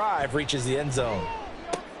this drive reaches the end zone.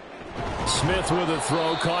 Smith with a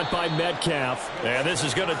throw caught by Metcalf. And this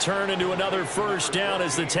is going to turn into another first down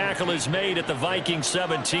as the tackle is made at the Vikings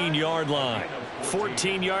 17-yard line.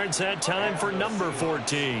 14 yards that time for number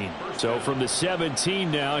 14. So from the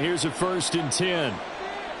 17 now, here's a 1st and 10.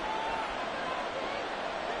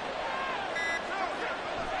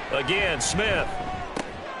 Again, Smith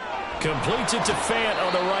completes it to Fant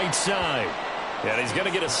on the right side. And he's going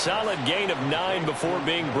to get a solid gain of 9 before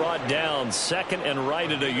being brought down. 2nd and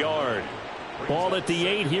right at a yard. Ball at the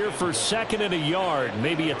 8 here for 2nd and a yard.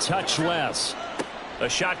 Maybe a touch less. A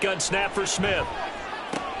shotgun snap for Smith.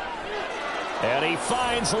 And he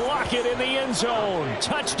finds Lockett in the end zone.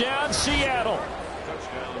 Touchdown, Seattle.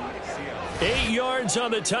 8 yards on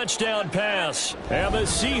the touchdown pass. And the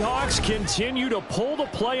Seahawks continue to pull the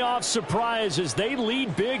playoff surprise as they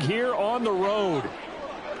lead big here on the road.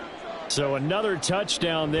 So another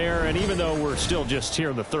touchdown there, and even though we're still just here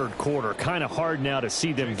in the 3rd quarter, kind of hard now to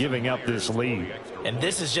see them giving up this lead. And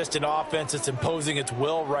this is just an offense that's imposing its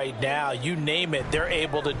will right now. You name it, they're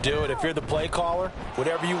able to do it. If you're the play caller,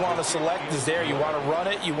 whatever you want to select is there. You want to run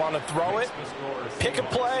it, you want to throw it, pick a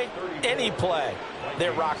play, any play.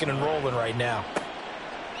 They're rocking and rolling right now.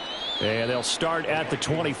 And they'll start at the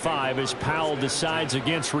 25 as Powell decides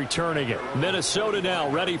against returning it. Minnesota now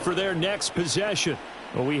ready for their next possession.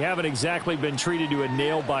 Well, we haven't exactly been treated to a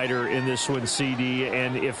nail-biter in this one, CD,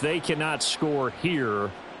 and if they cannot score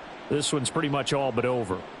here, this one's pretty much all but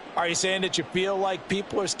over. Are you saying that you feel like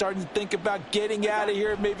people are starting to think about getting out of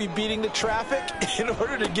here, maybe beating the traffic in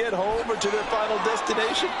order to get home or to their final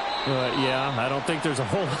destination? Yeah, I don't think there's a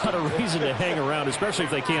whole lot of reason to hang around, especially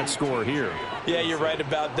if they can't score here. Yeah, you're right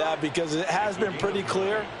about that, because it has been pretty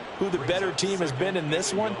clear who the better team has been in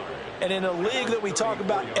this one. And in a league that we talk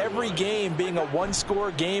about every game being a one-score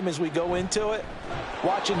game as we go into it,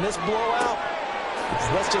 watching this blowout,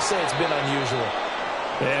 let's just say it's been unusual.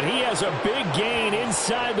 And he has a big gain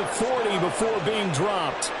inside the 40 before being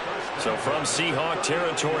dropped. So from Seahawk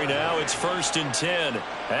territory now, it's 1st and 10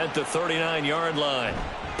 at the 39-yard line.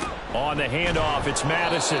 On the handoff, it's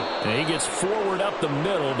Madison. And he gets forward up the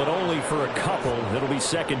middle, but only for a couple. It'll be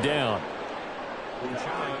second down.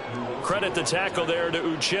 Credit the tackle there to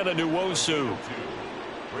Uchenna Nwosu.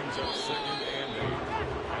 Brings up second and 8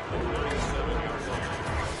 at the 37-yard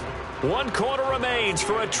line. 1 quarter remains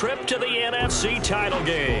for a trip to the NFC title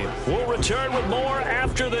game. We'll return with more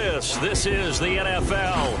after this. This is the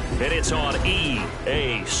NFL, and it's on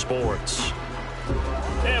EA Sports.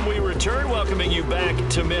 And we return, welcoming you back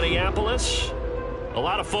to Minneapolis. A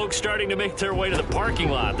lot of folks starting to make their way to the parking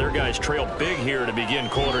lot. Their guys trail big here to begin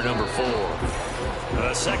quarter number 4.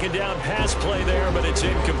 A second down pass play there, but it's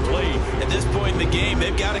incomplete. At this point in the game,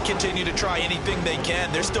 they've got to continue to try anything they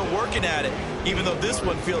can. They're still working at it, even though this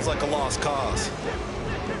one feels like a lost cause.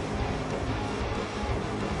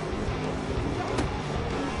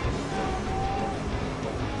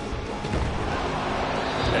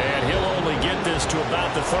 And he'll only get this to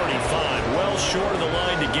about the 35, well short of the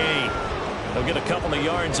line to gain. They'll get a couple of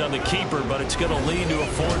yards on the keeper, but it's going to lead to a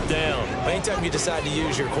 4th down. Anytime you decide to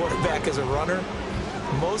use your quarterback as a runner,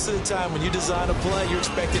 most of the time when you design a play, you're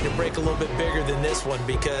expected to break a little bit bigger than this one,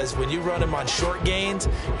 because when you run him on short gains,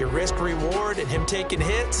 your risk-reward and him taking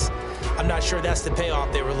hits, I'm not sure that's the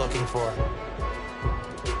payoff they were looking for.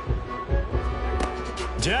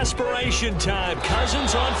 Desperation time.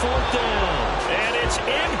 Cousins on 4th down. And it's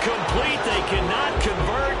incomplete. They cannot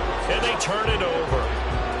convert, and they turn it over.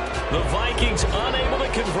 The Vikings unable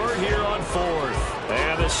to convert here on 4th.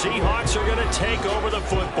 And the Seahawks are going to take over the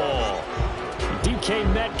football.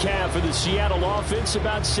 DK Metcalf of the Seattle offense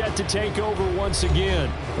about set to take over once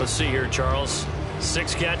again. Let's see here, Charles.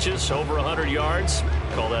 6 catches, over 100 yards.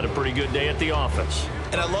 Call that a pretty good day at the office.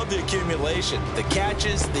 And I love the accumulation, the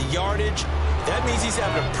catches, the yardage. That means he's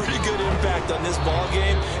having a pretty good impact on this ball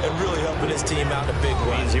game and really helping his team out in a big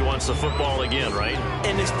way. Means he wants the football again, right?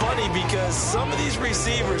 And it's funny because some of these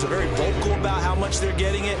receivers are very vocal about how much they're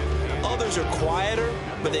getting it. Others are quieter,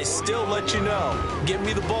 but they still let you know, give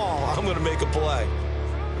me the ball, I'm going to make a play.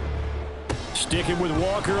 Sticking with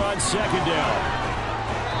Walker on 2nd down.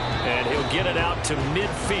 And he'll get it out to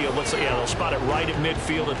midfield. They'll spot it right at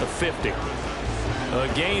midfield at the 50.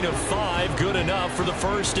 A gain of 5, good enough for the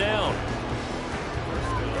 1st down.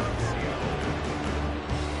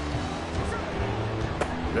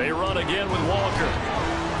 They run again with Walker.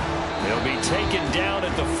 He'll be taken down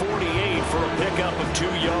at the 48 for a pickup of 2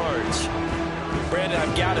 yards. Brandon,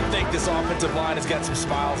 I've got to think this offensive line has got some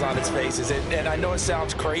smiles on its faces. And I know it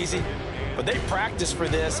sounds crazy, but they practiced for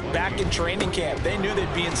this back in training camp. They knew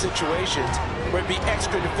they'd be in situations where it'd be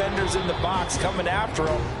extra defenders in the box coming after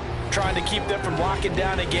them, trying to keep them from locking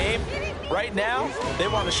down a game. Right now, they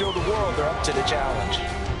want to show the world they're up to the challenge.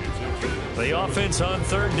 The offense on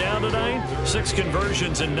 3rd down tonight, 6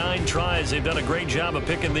 conversions and 9 tries. They've done a great job of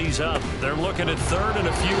picking these up. They're looking at 3rd and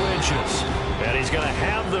a few inches. And he's going to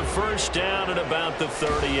have the 1st down at about the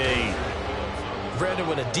 38. Brandon,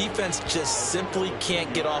 when a defense just simply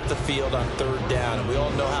can't get off the field on 3rd down, and we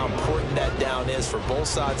all know how important that down is for both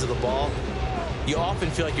sides of the ball, you often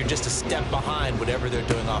feel like you're just a step behind whatever they're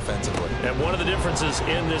doing offensively. And one of the differences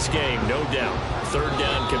in this game, no doubt, 3rd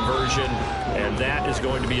down conversion, and that is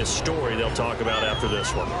going to be a story they'll talk about after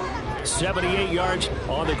this one. 78 yards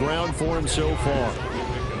on the ground for him so far.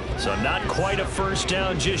 So not quite a 1st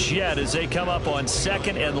down just yet as they come up on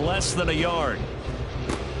 2nd and less than a yard.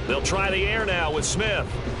 They'll try the air now with Smith.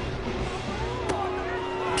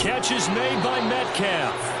 Catch is made by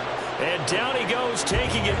Metcalf. And down he goes,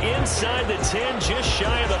 taking it inside the 10, just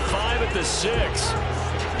shy of the 5 at the 6.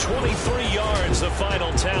 23 yards, the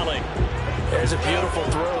final tally. There's a beautiful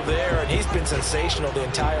throw there, and he's been sensational the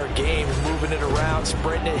entire game, moving it around,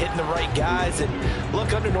 spreading it, hitting the right guys. And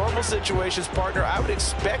look, under normal situations, partner, I would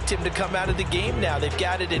expect him to come out of the game now. They've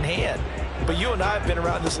got it in hand. But you and I have been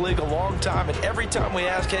around this league a long time, and every time we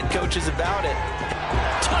ask head coaches about it.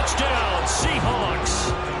 Touchdown,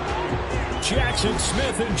 Seahawks. Jackson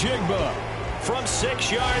Smith and Jigba from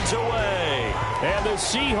 6 yards away. And the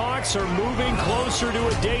Seahawks are moving closer to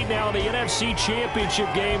a date now in the NFC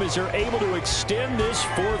Championship game as they're able to extend this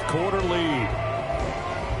 4th quarter lead.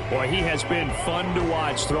 Boy, he has been fun to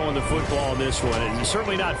watch throwing the football in this one. And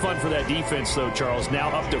certainly not fun for that defense, though, Charles. Now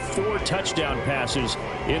up to 4 touchdown passes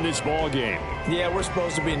in this ball game. Yeah, we're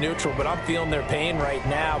supposed to be neutral, but I'm feeling their pain right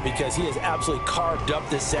now because he has absolutely carved up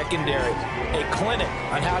this secondary. A clinic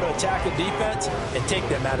on how to attack a defense and take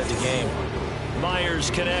them out of the game.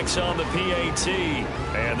 Myers connects on the PAT.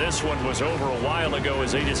 And this one was over a while ago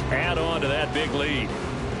as they just add on to that big lead.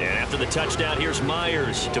 And after the touchdown, here's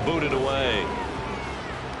Myers to boot it away.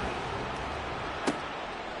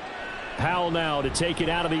 Powell now to take it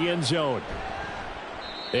out of the end zone.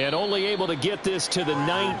 And only able to get this to the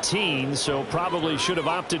 19, so probably should have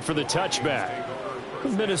opted for the touchback.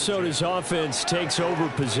 Minnesota's offense takes over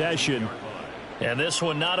possession. And this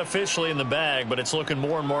one not officially in the bag, but it's looking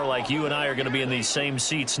more and more like you and I are going to be in these same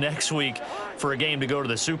seats next week for a game to go to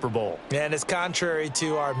the Super Bowl. And it's contrary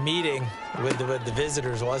to our meeting with the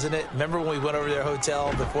visitors, wasn't it? Remember when we went over to their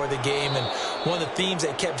hotel before the game, and one of the themes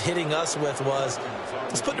they kept hitting us with was,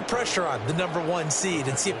 let's put the pressure on the #1 seed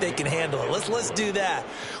and see if they can handle it. Let's do that.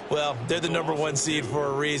 Well, they're the #1 seed for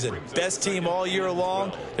a reason. Best team all year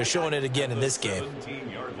long. They're showing it again in this game.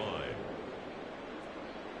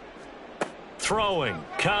 Throwing,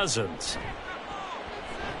 Cousins.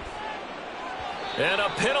 And a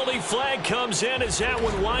penalty flag comes in as that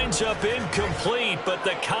one winds up incomplete, but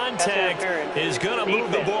the contact is going to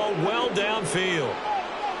move the ball well downfield.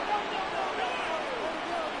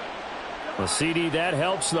 Well, CD, that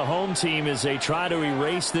helps the home team as they try to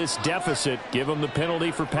erase this deficit, give them the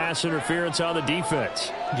penalty for pass interference on the defense.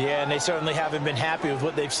 Yeah, and they certainly haven't been happy with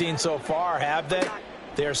what they've seen so far, have they?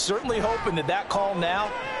 They're certainly hoping that call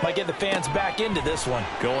now might get the fans back into this one.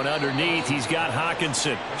 Going underneath, he's got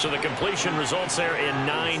Hockenson. So the completion results there in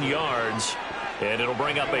 9 yards. And it'll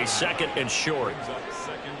bring up a 2nd and short.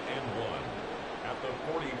 Second and 1 at the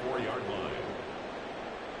 44-yard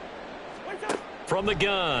line. From the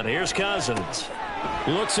gun, here's Cousins.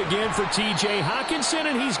 Looks again for T.J. Hockenson,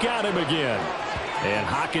 and he's got him again. And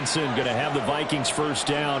Hockenson going to have the Vikings first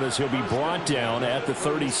down as he'll be brought down at the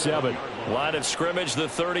 37. Line of scrimmage, the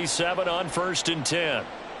 37 on 1st and 10.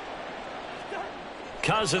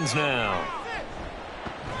 Cousins now.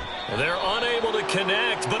 They're unable to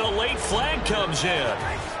connect, but a late flag comes in.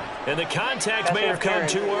 And the contact may have come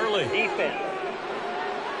too early.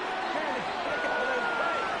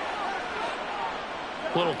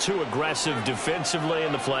 A little too aggressive defensively,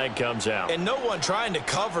 and the flag comes out. And no one trying to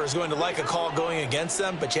cover is going to like a call going against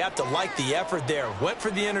them, but you have to like the effort there. Went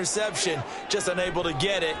for the interception, just unable to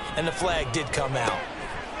get it, and the flag did come out.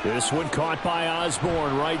 This one caught by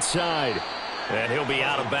Osborne, right side. And he'll be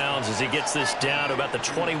out of bounds as he gets this down to about the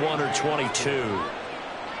 21 or 22.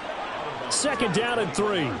 2nd down and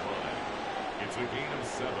 3. It's a gain of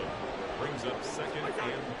 7. Brings up 2nd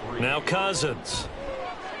and 3. Now Cousins.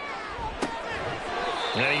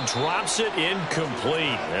 And he drops it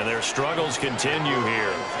incomplete. And their struggles continue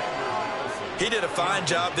here. He did a fine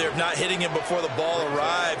job there of not hitting him before the ball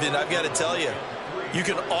arrived, and I've got to tell you, you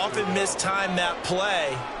can often mistime that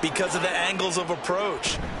play because of the angles of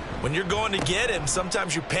approach. When you're going to get him,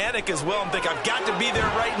 sometimes you panic as well and think, I've got to be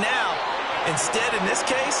there right now. Instead, in this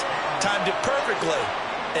case, timed it perfectly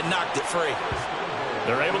and knocked it free.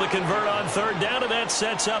 They're able to convert on 3rd down, and that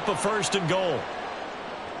sets up a 1st and goal.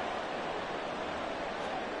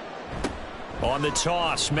 On the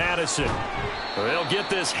toss, Madison. They'll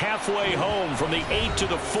get this halfway home from the 8 to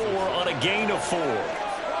the 4 on a gain of 4.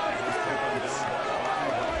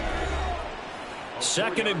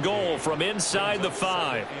 2nd and goal from inside the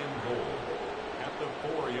 5. At the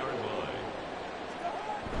 4-yard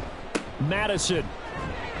line. Madison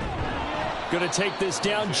going to take this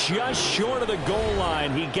down just short of the goal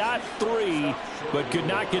line. He got 3, but could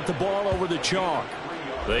not get the ball over the chalk.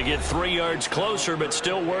 They get 3 yards closer, but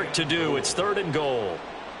still work to do. It's 3rd and goal.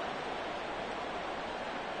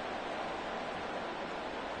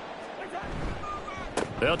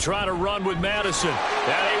 They'll try to run with Madison.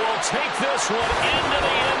 And he will take this one into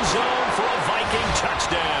the end zone for a Viking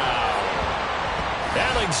touchdown.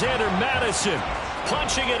 Alexander Madison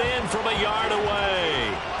punching it in from a yard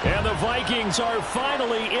away. And the Vikings are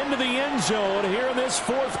finally into the end zone here in this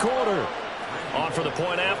 4th quarter. On for the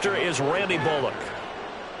point after is Randy Bullock.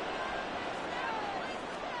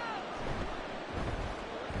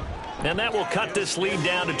 And that will cut this lead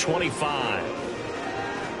down to 25.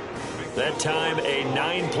 That time, a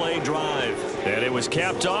 9-play drive. And it was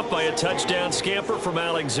capped off by a touchdown scamper from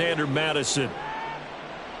Alexander Madison.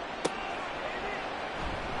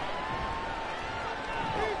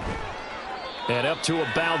 And up to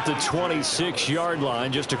about the 26-yard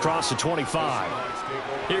line, just across the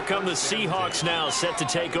 25. Here come the Seahawks now, set to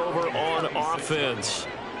take over on offense.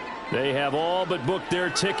 They have all but booked their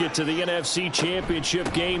ticket to the NFC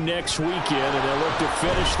Championship game next weekend, and they'll look to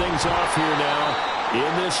finish things off here now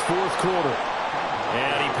in this 4th quarter.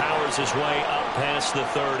 And he powers his way up past the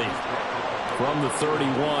 30. From the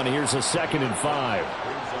 31, here's a 2nd and 5.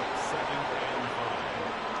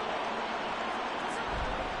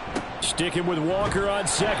 Sticking with Walker on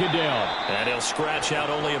 2nd down. And he'll scratch out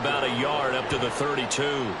only about a yard up to the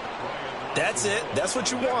 32. That's it. That's what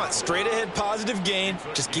you want. Straight ahead positive gain.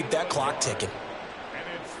 Just keep that clock ticking. And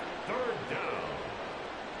it's 3rd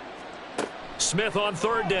down. Smith on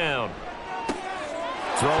 3rd down.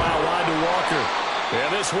 Throw out wide to Walker.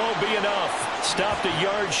 And this won't be enough. Stopped a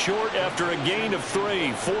yard short after a gain of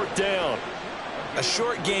 3. 4th down. A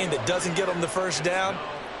short gain that doesn't get them the first down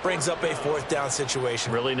brings up a 4th down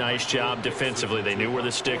situation. Really nice job defensively. They knew where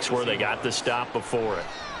the sticks were. They got the stop before it.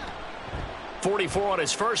 44 on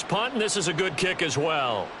his first punt, and this is a good kick as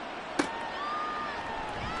well.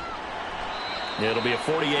 It'll be a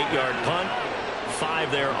 48-yard punt.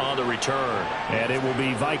 5 there on the return. And it will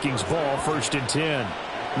be Vikings ball, 1st and 10.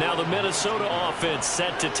 Now the Minnesota offense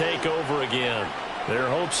set to take over again. Their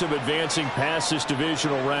hopes of advancing past this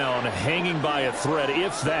divisional round hanging by a thread,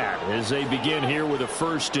 if that, as they begin here with a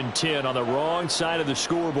 1st and 10 on the wrong side of the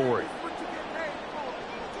scoreboard.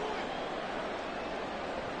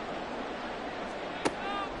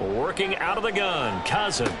 Working out of the gun,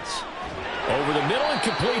 Cousins. Over the middle and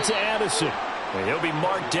complete to Addison. And he'll be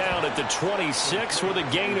marked down at the 26 with a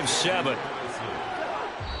gain of 7.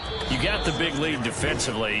 You got the big lead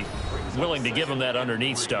defensively. Willing to give them that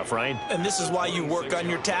underneath stuff, right? And this is why you work on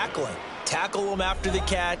your tackling. Tackle them after the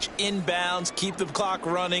catch, inbounds, keep the clock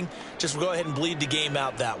running. Just go ahead and bleed the game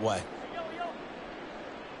out that way.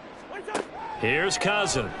 Here's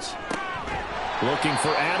Cousins. Looking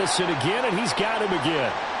for Addison again, and he's got him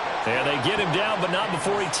again. And they get him down, but not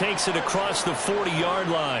before he takes it across the 40-yard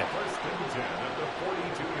line.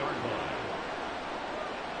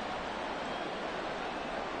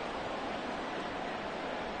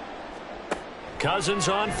 Cousins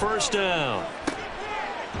on 1st down.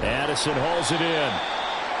 Addison hauls it in.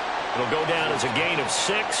 It'll go down as a gain of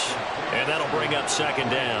 6, and that'll bring up 2nd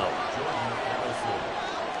down.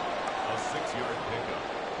 A 6-yard pickup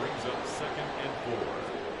brings up 2nd and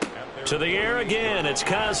 4. To the air again, it's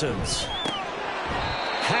Cousins.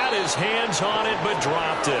 Had his hands on it, but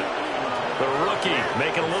dropped it. The rookie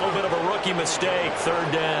making a little bit of a rookie mistake,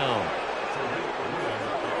 3rd down.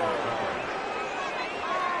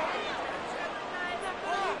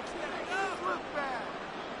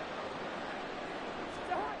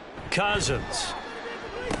 Cousins.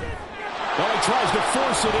 Well, he tries to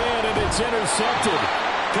force it in, and it's intercepted.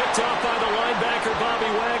 Picked off by the linebacker, Bobby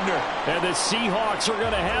Wagner. And the Seahawks are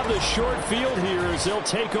going to have the short field here as they'll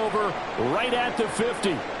take over right at the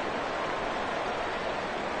 50.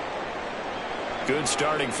 Good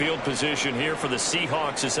starting field position here for the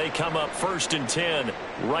Seahawks as they come up 1st and 10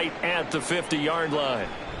 right at the 50-yard line.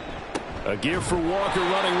 A give for Walker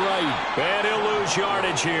running right. And he'll lose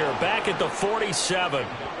yardage here. Back at the 47.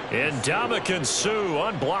 And Ndamukong Suh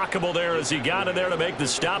unblockable there as he got in there to make the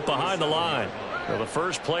stop behind the line. Well, the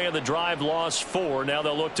first play of the drive lost 4. Now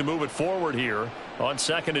they'll look to move it forward here on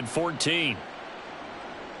 2nd and 14.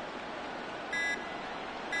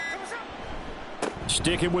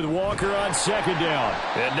 Sticking with Walker on 2nd down.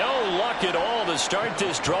 And no luck at all to start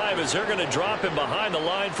this drive as they're going to drop him behind the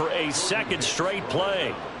line for a 2nd straight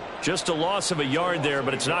play. Just a loss of a yard there,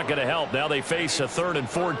 but it's not going to help. Now they face a 3rd and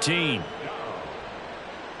 14.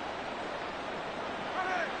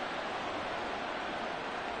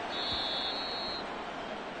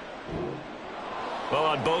 Well,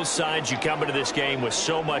 on both sides, you come into this game with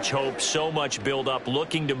so much hope, so much build-up,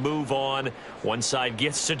 looking to move on. One side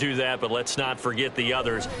gets to do that, but let's not forget the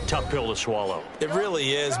others. Tough pill to swallow. It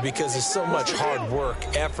really is because there's so much hard work,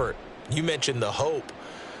 effort. You mentioned the hope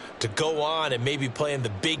to go on and maybe play in the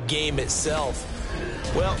big game itself.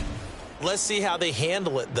 Well, let's see how they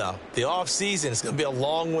handle it, though. The offseason is going to be a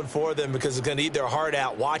long one for them because it's going to eat their heart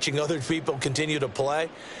out watching other people continue to play.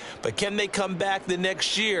 But can they come back the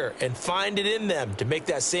next year and find it in them to make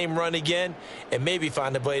that same run again and maybe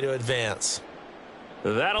find a way to advance?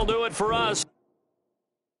 That'll do it for us.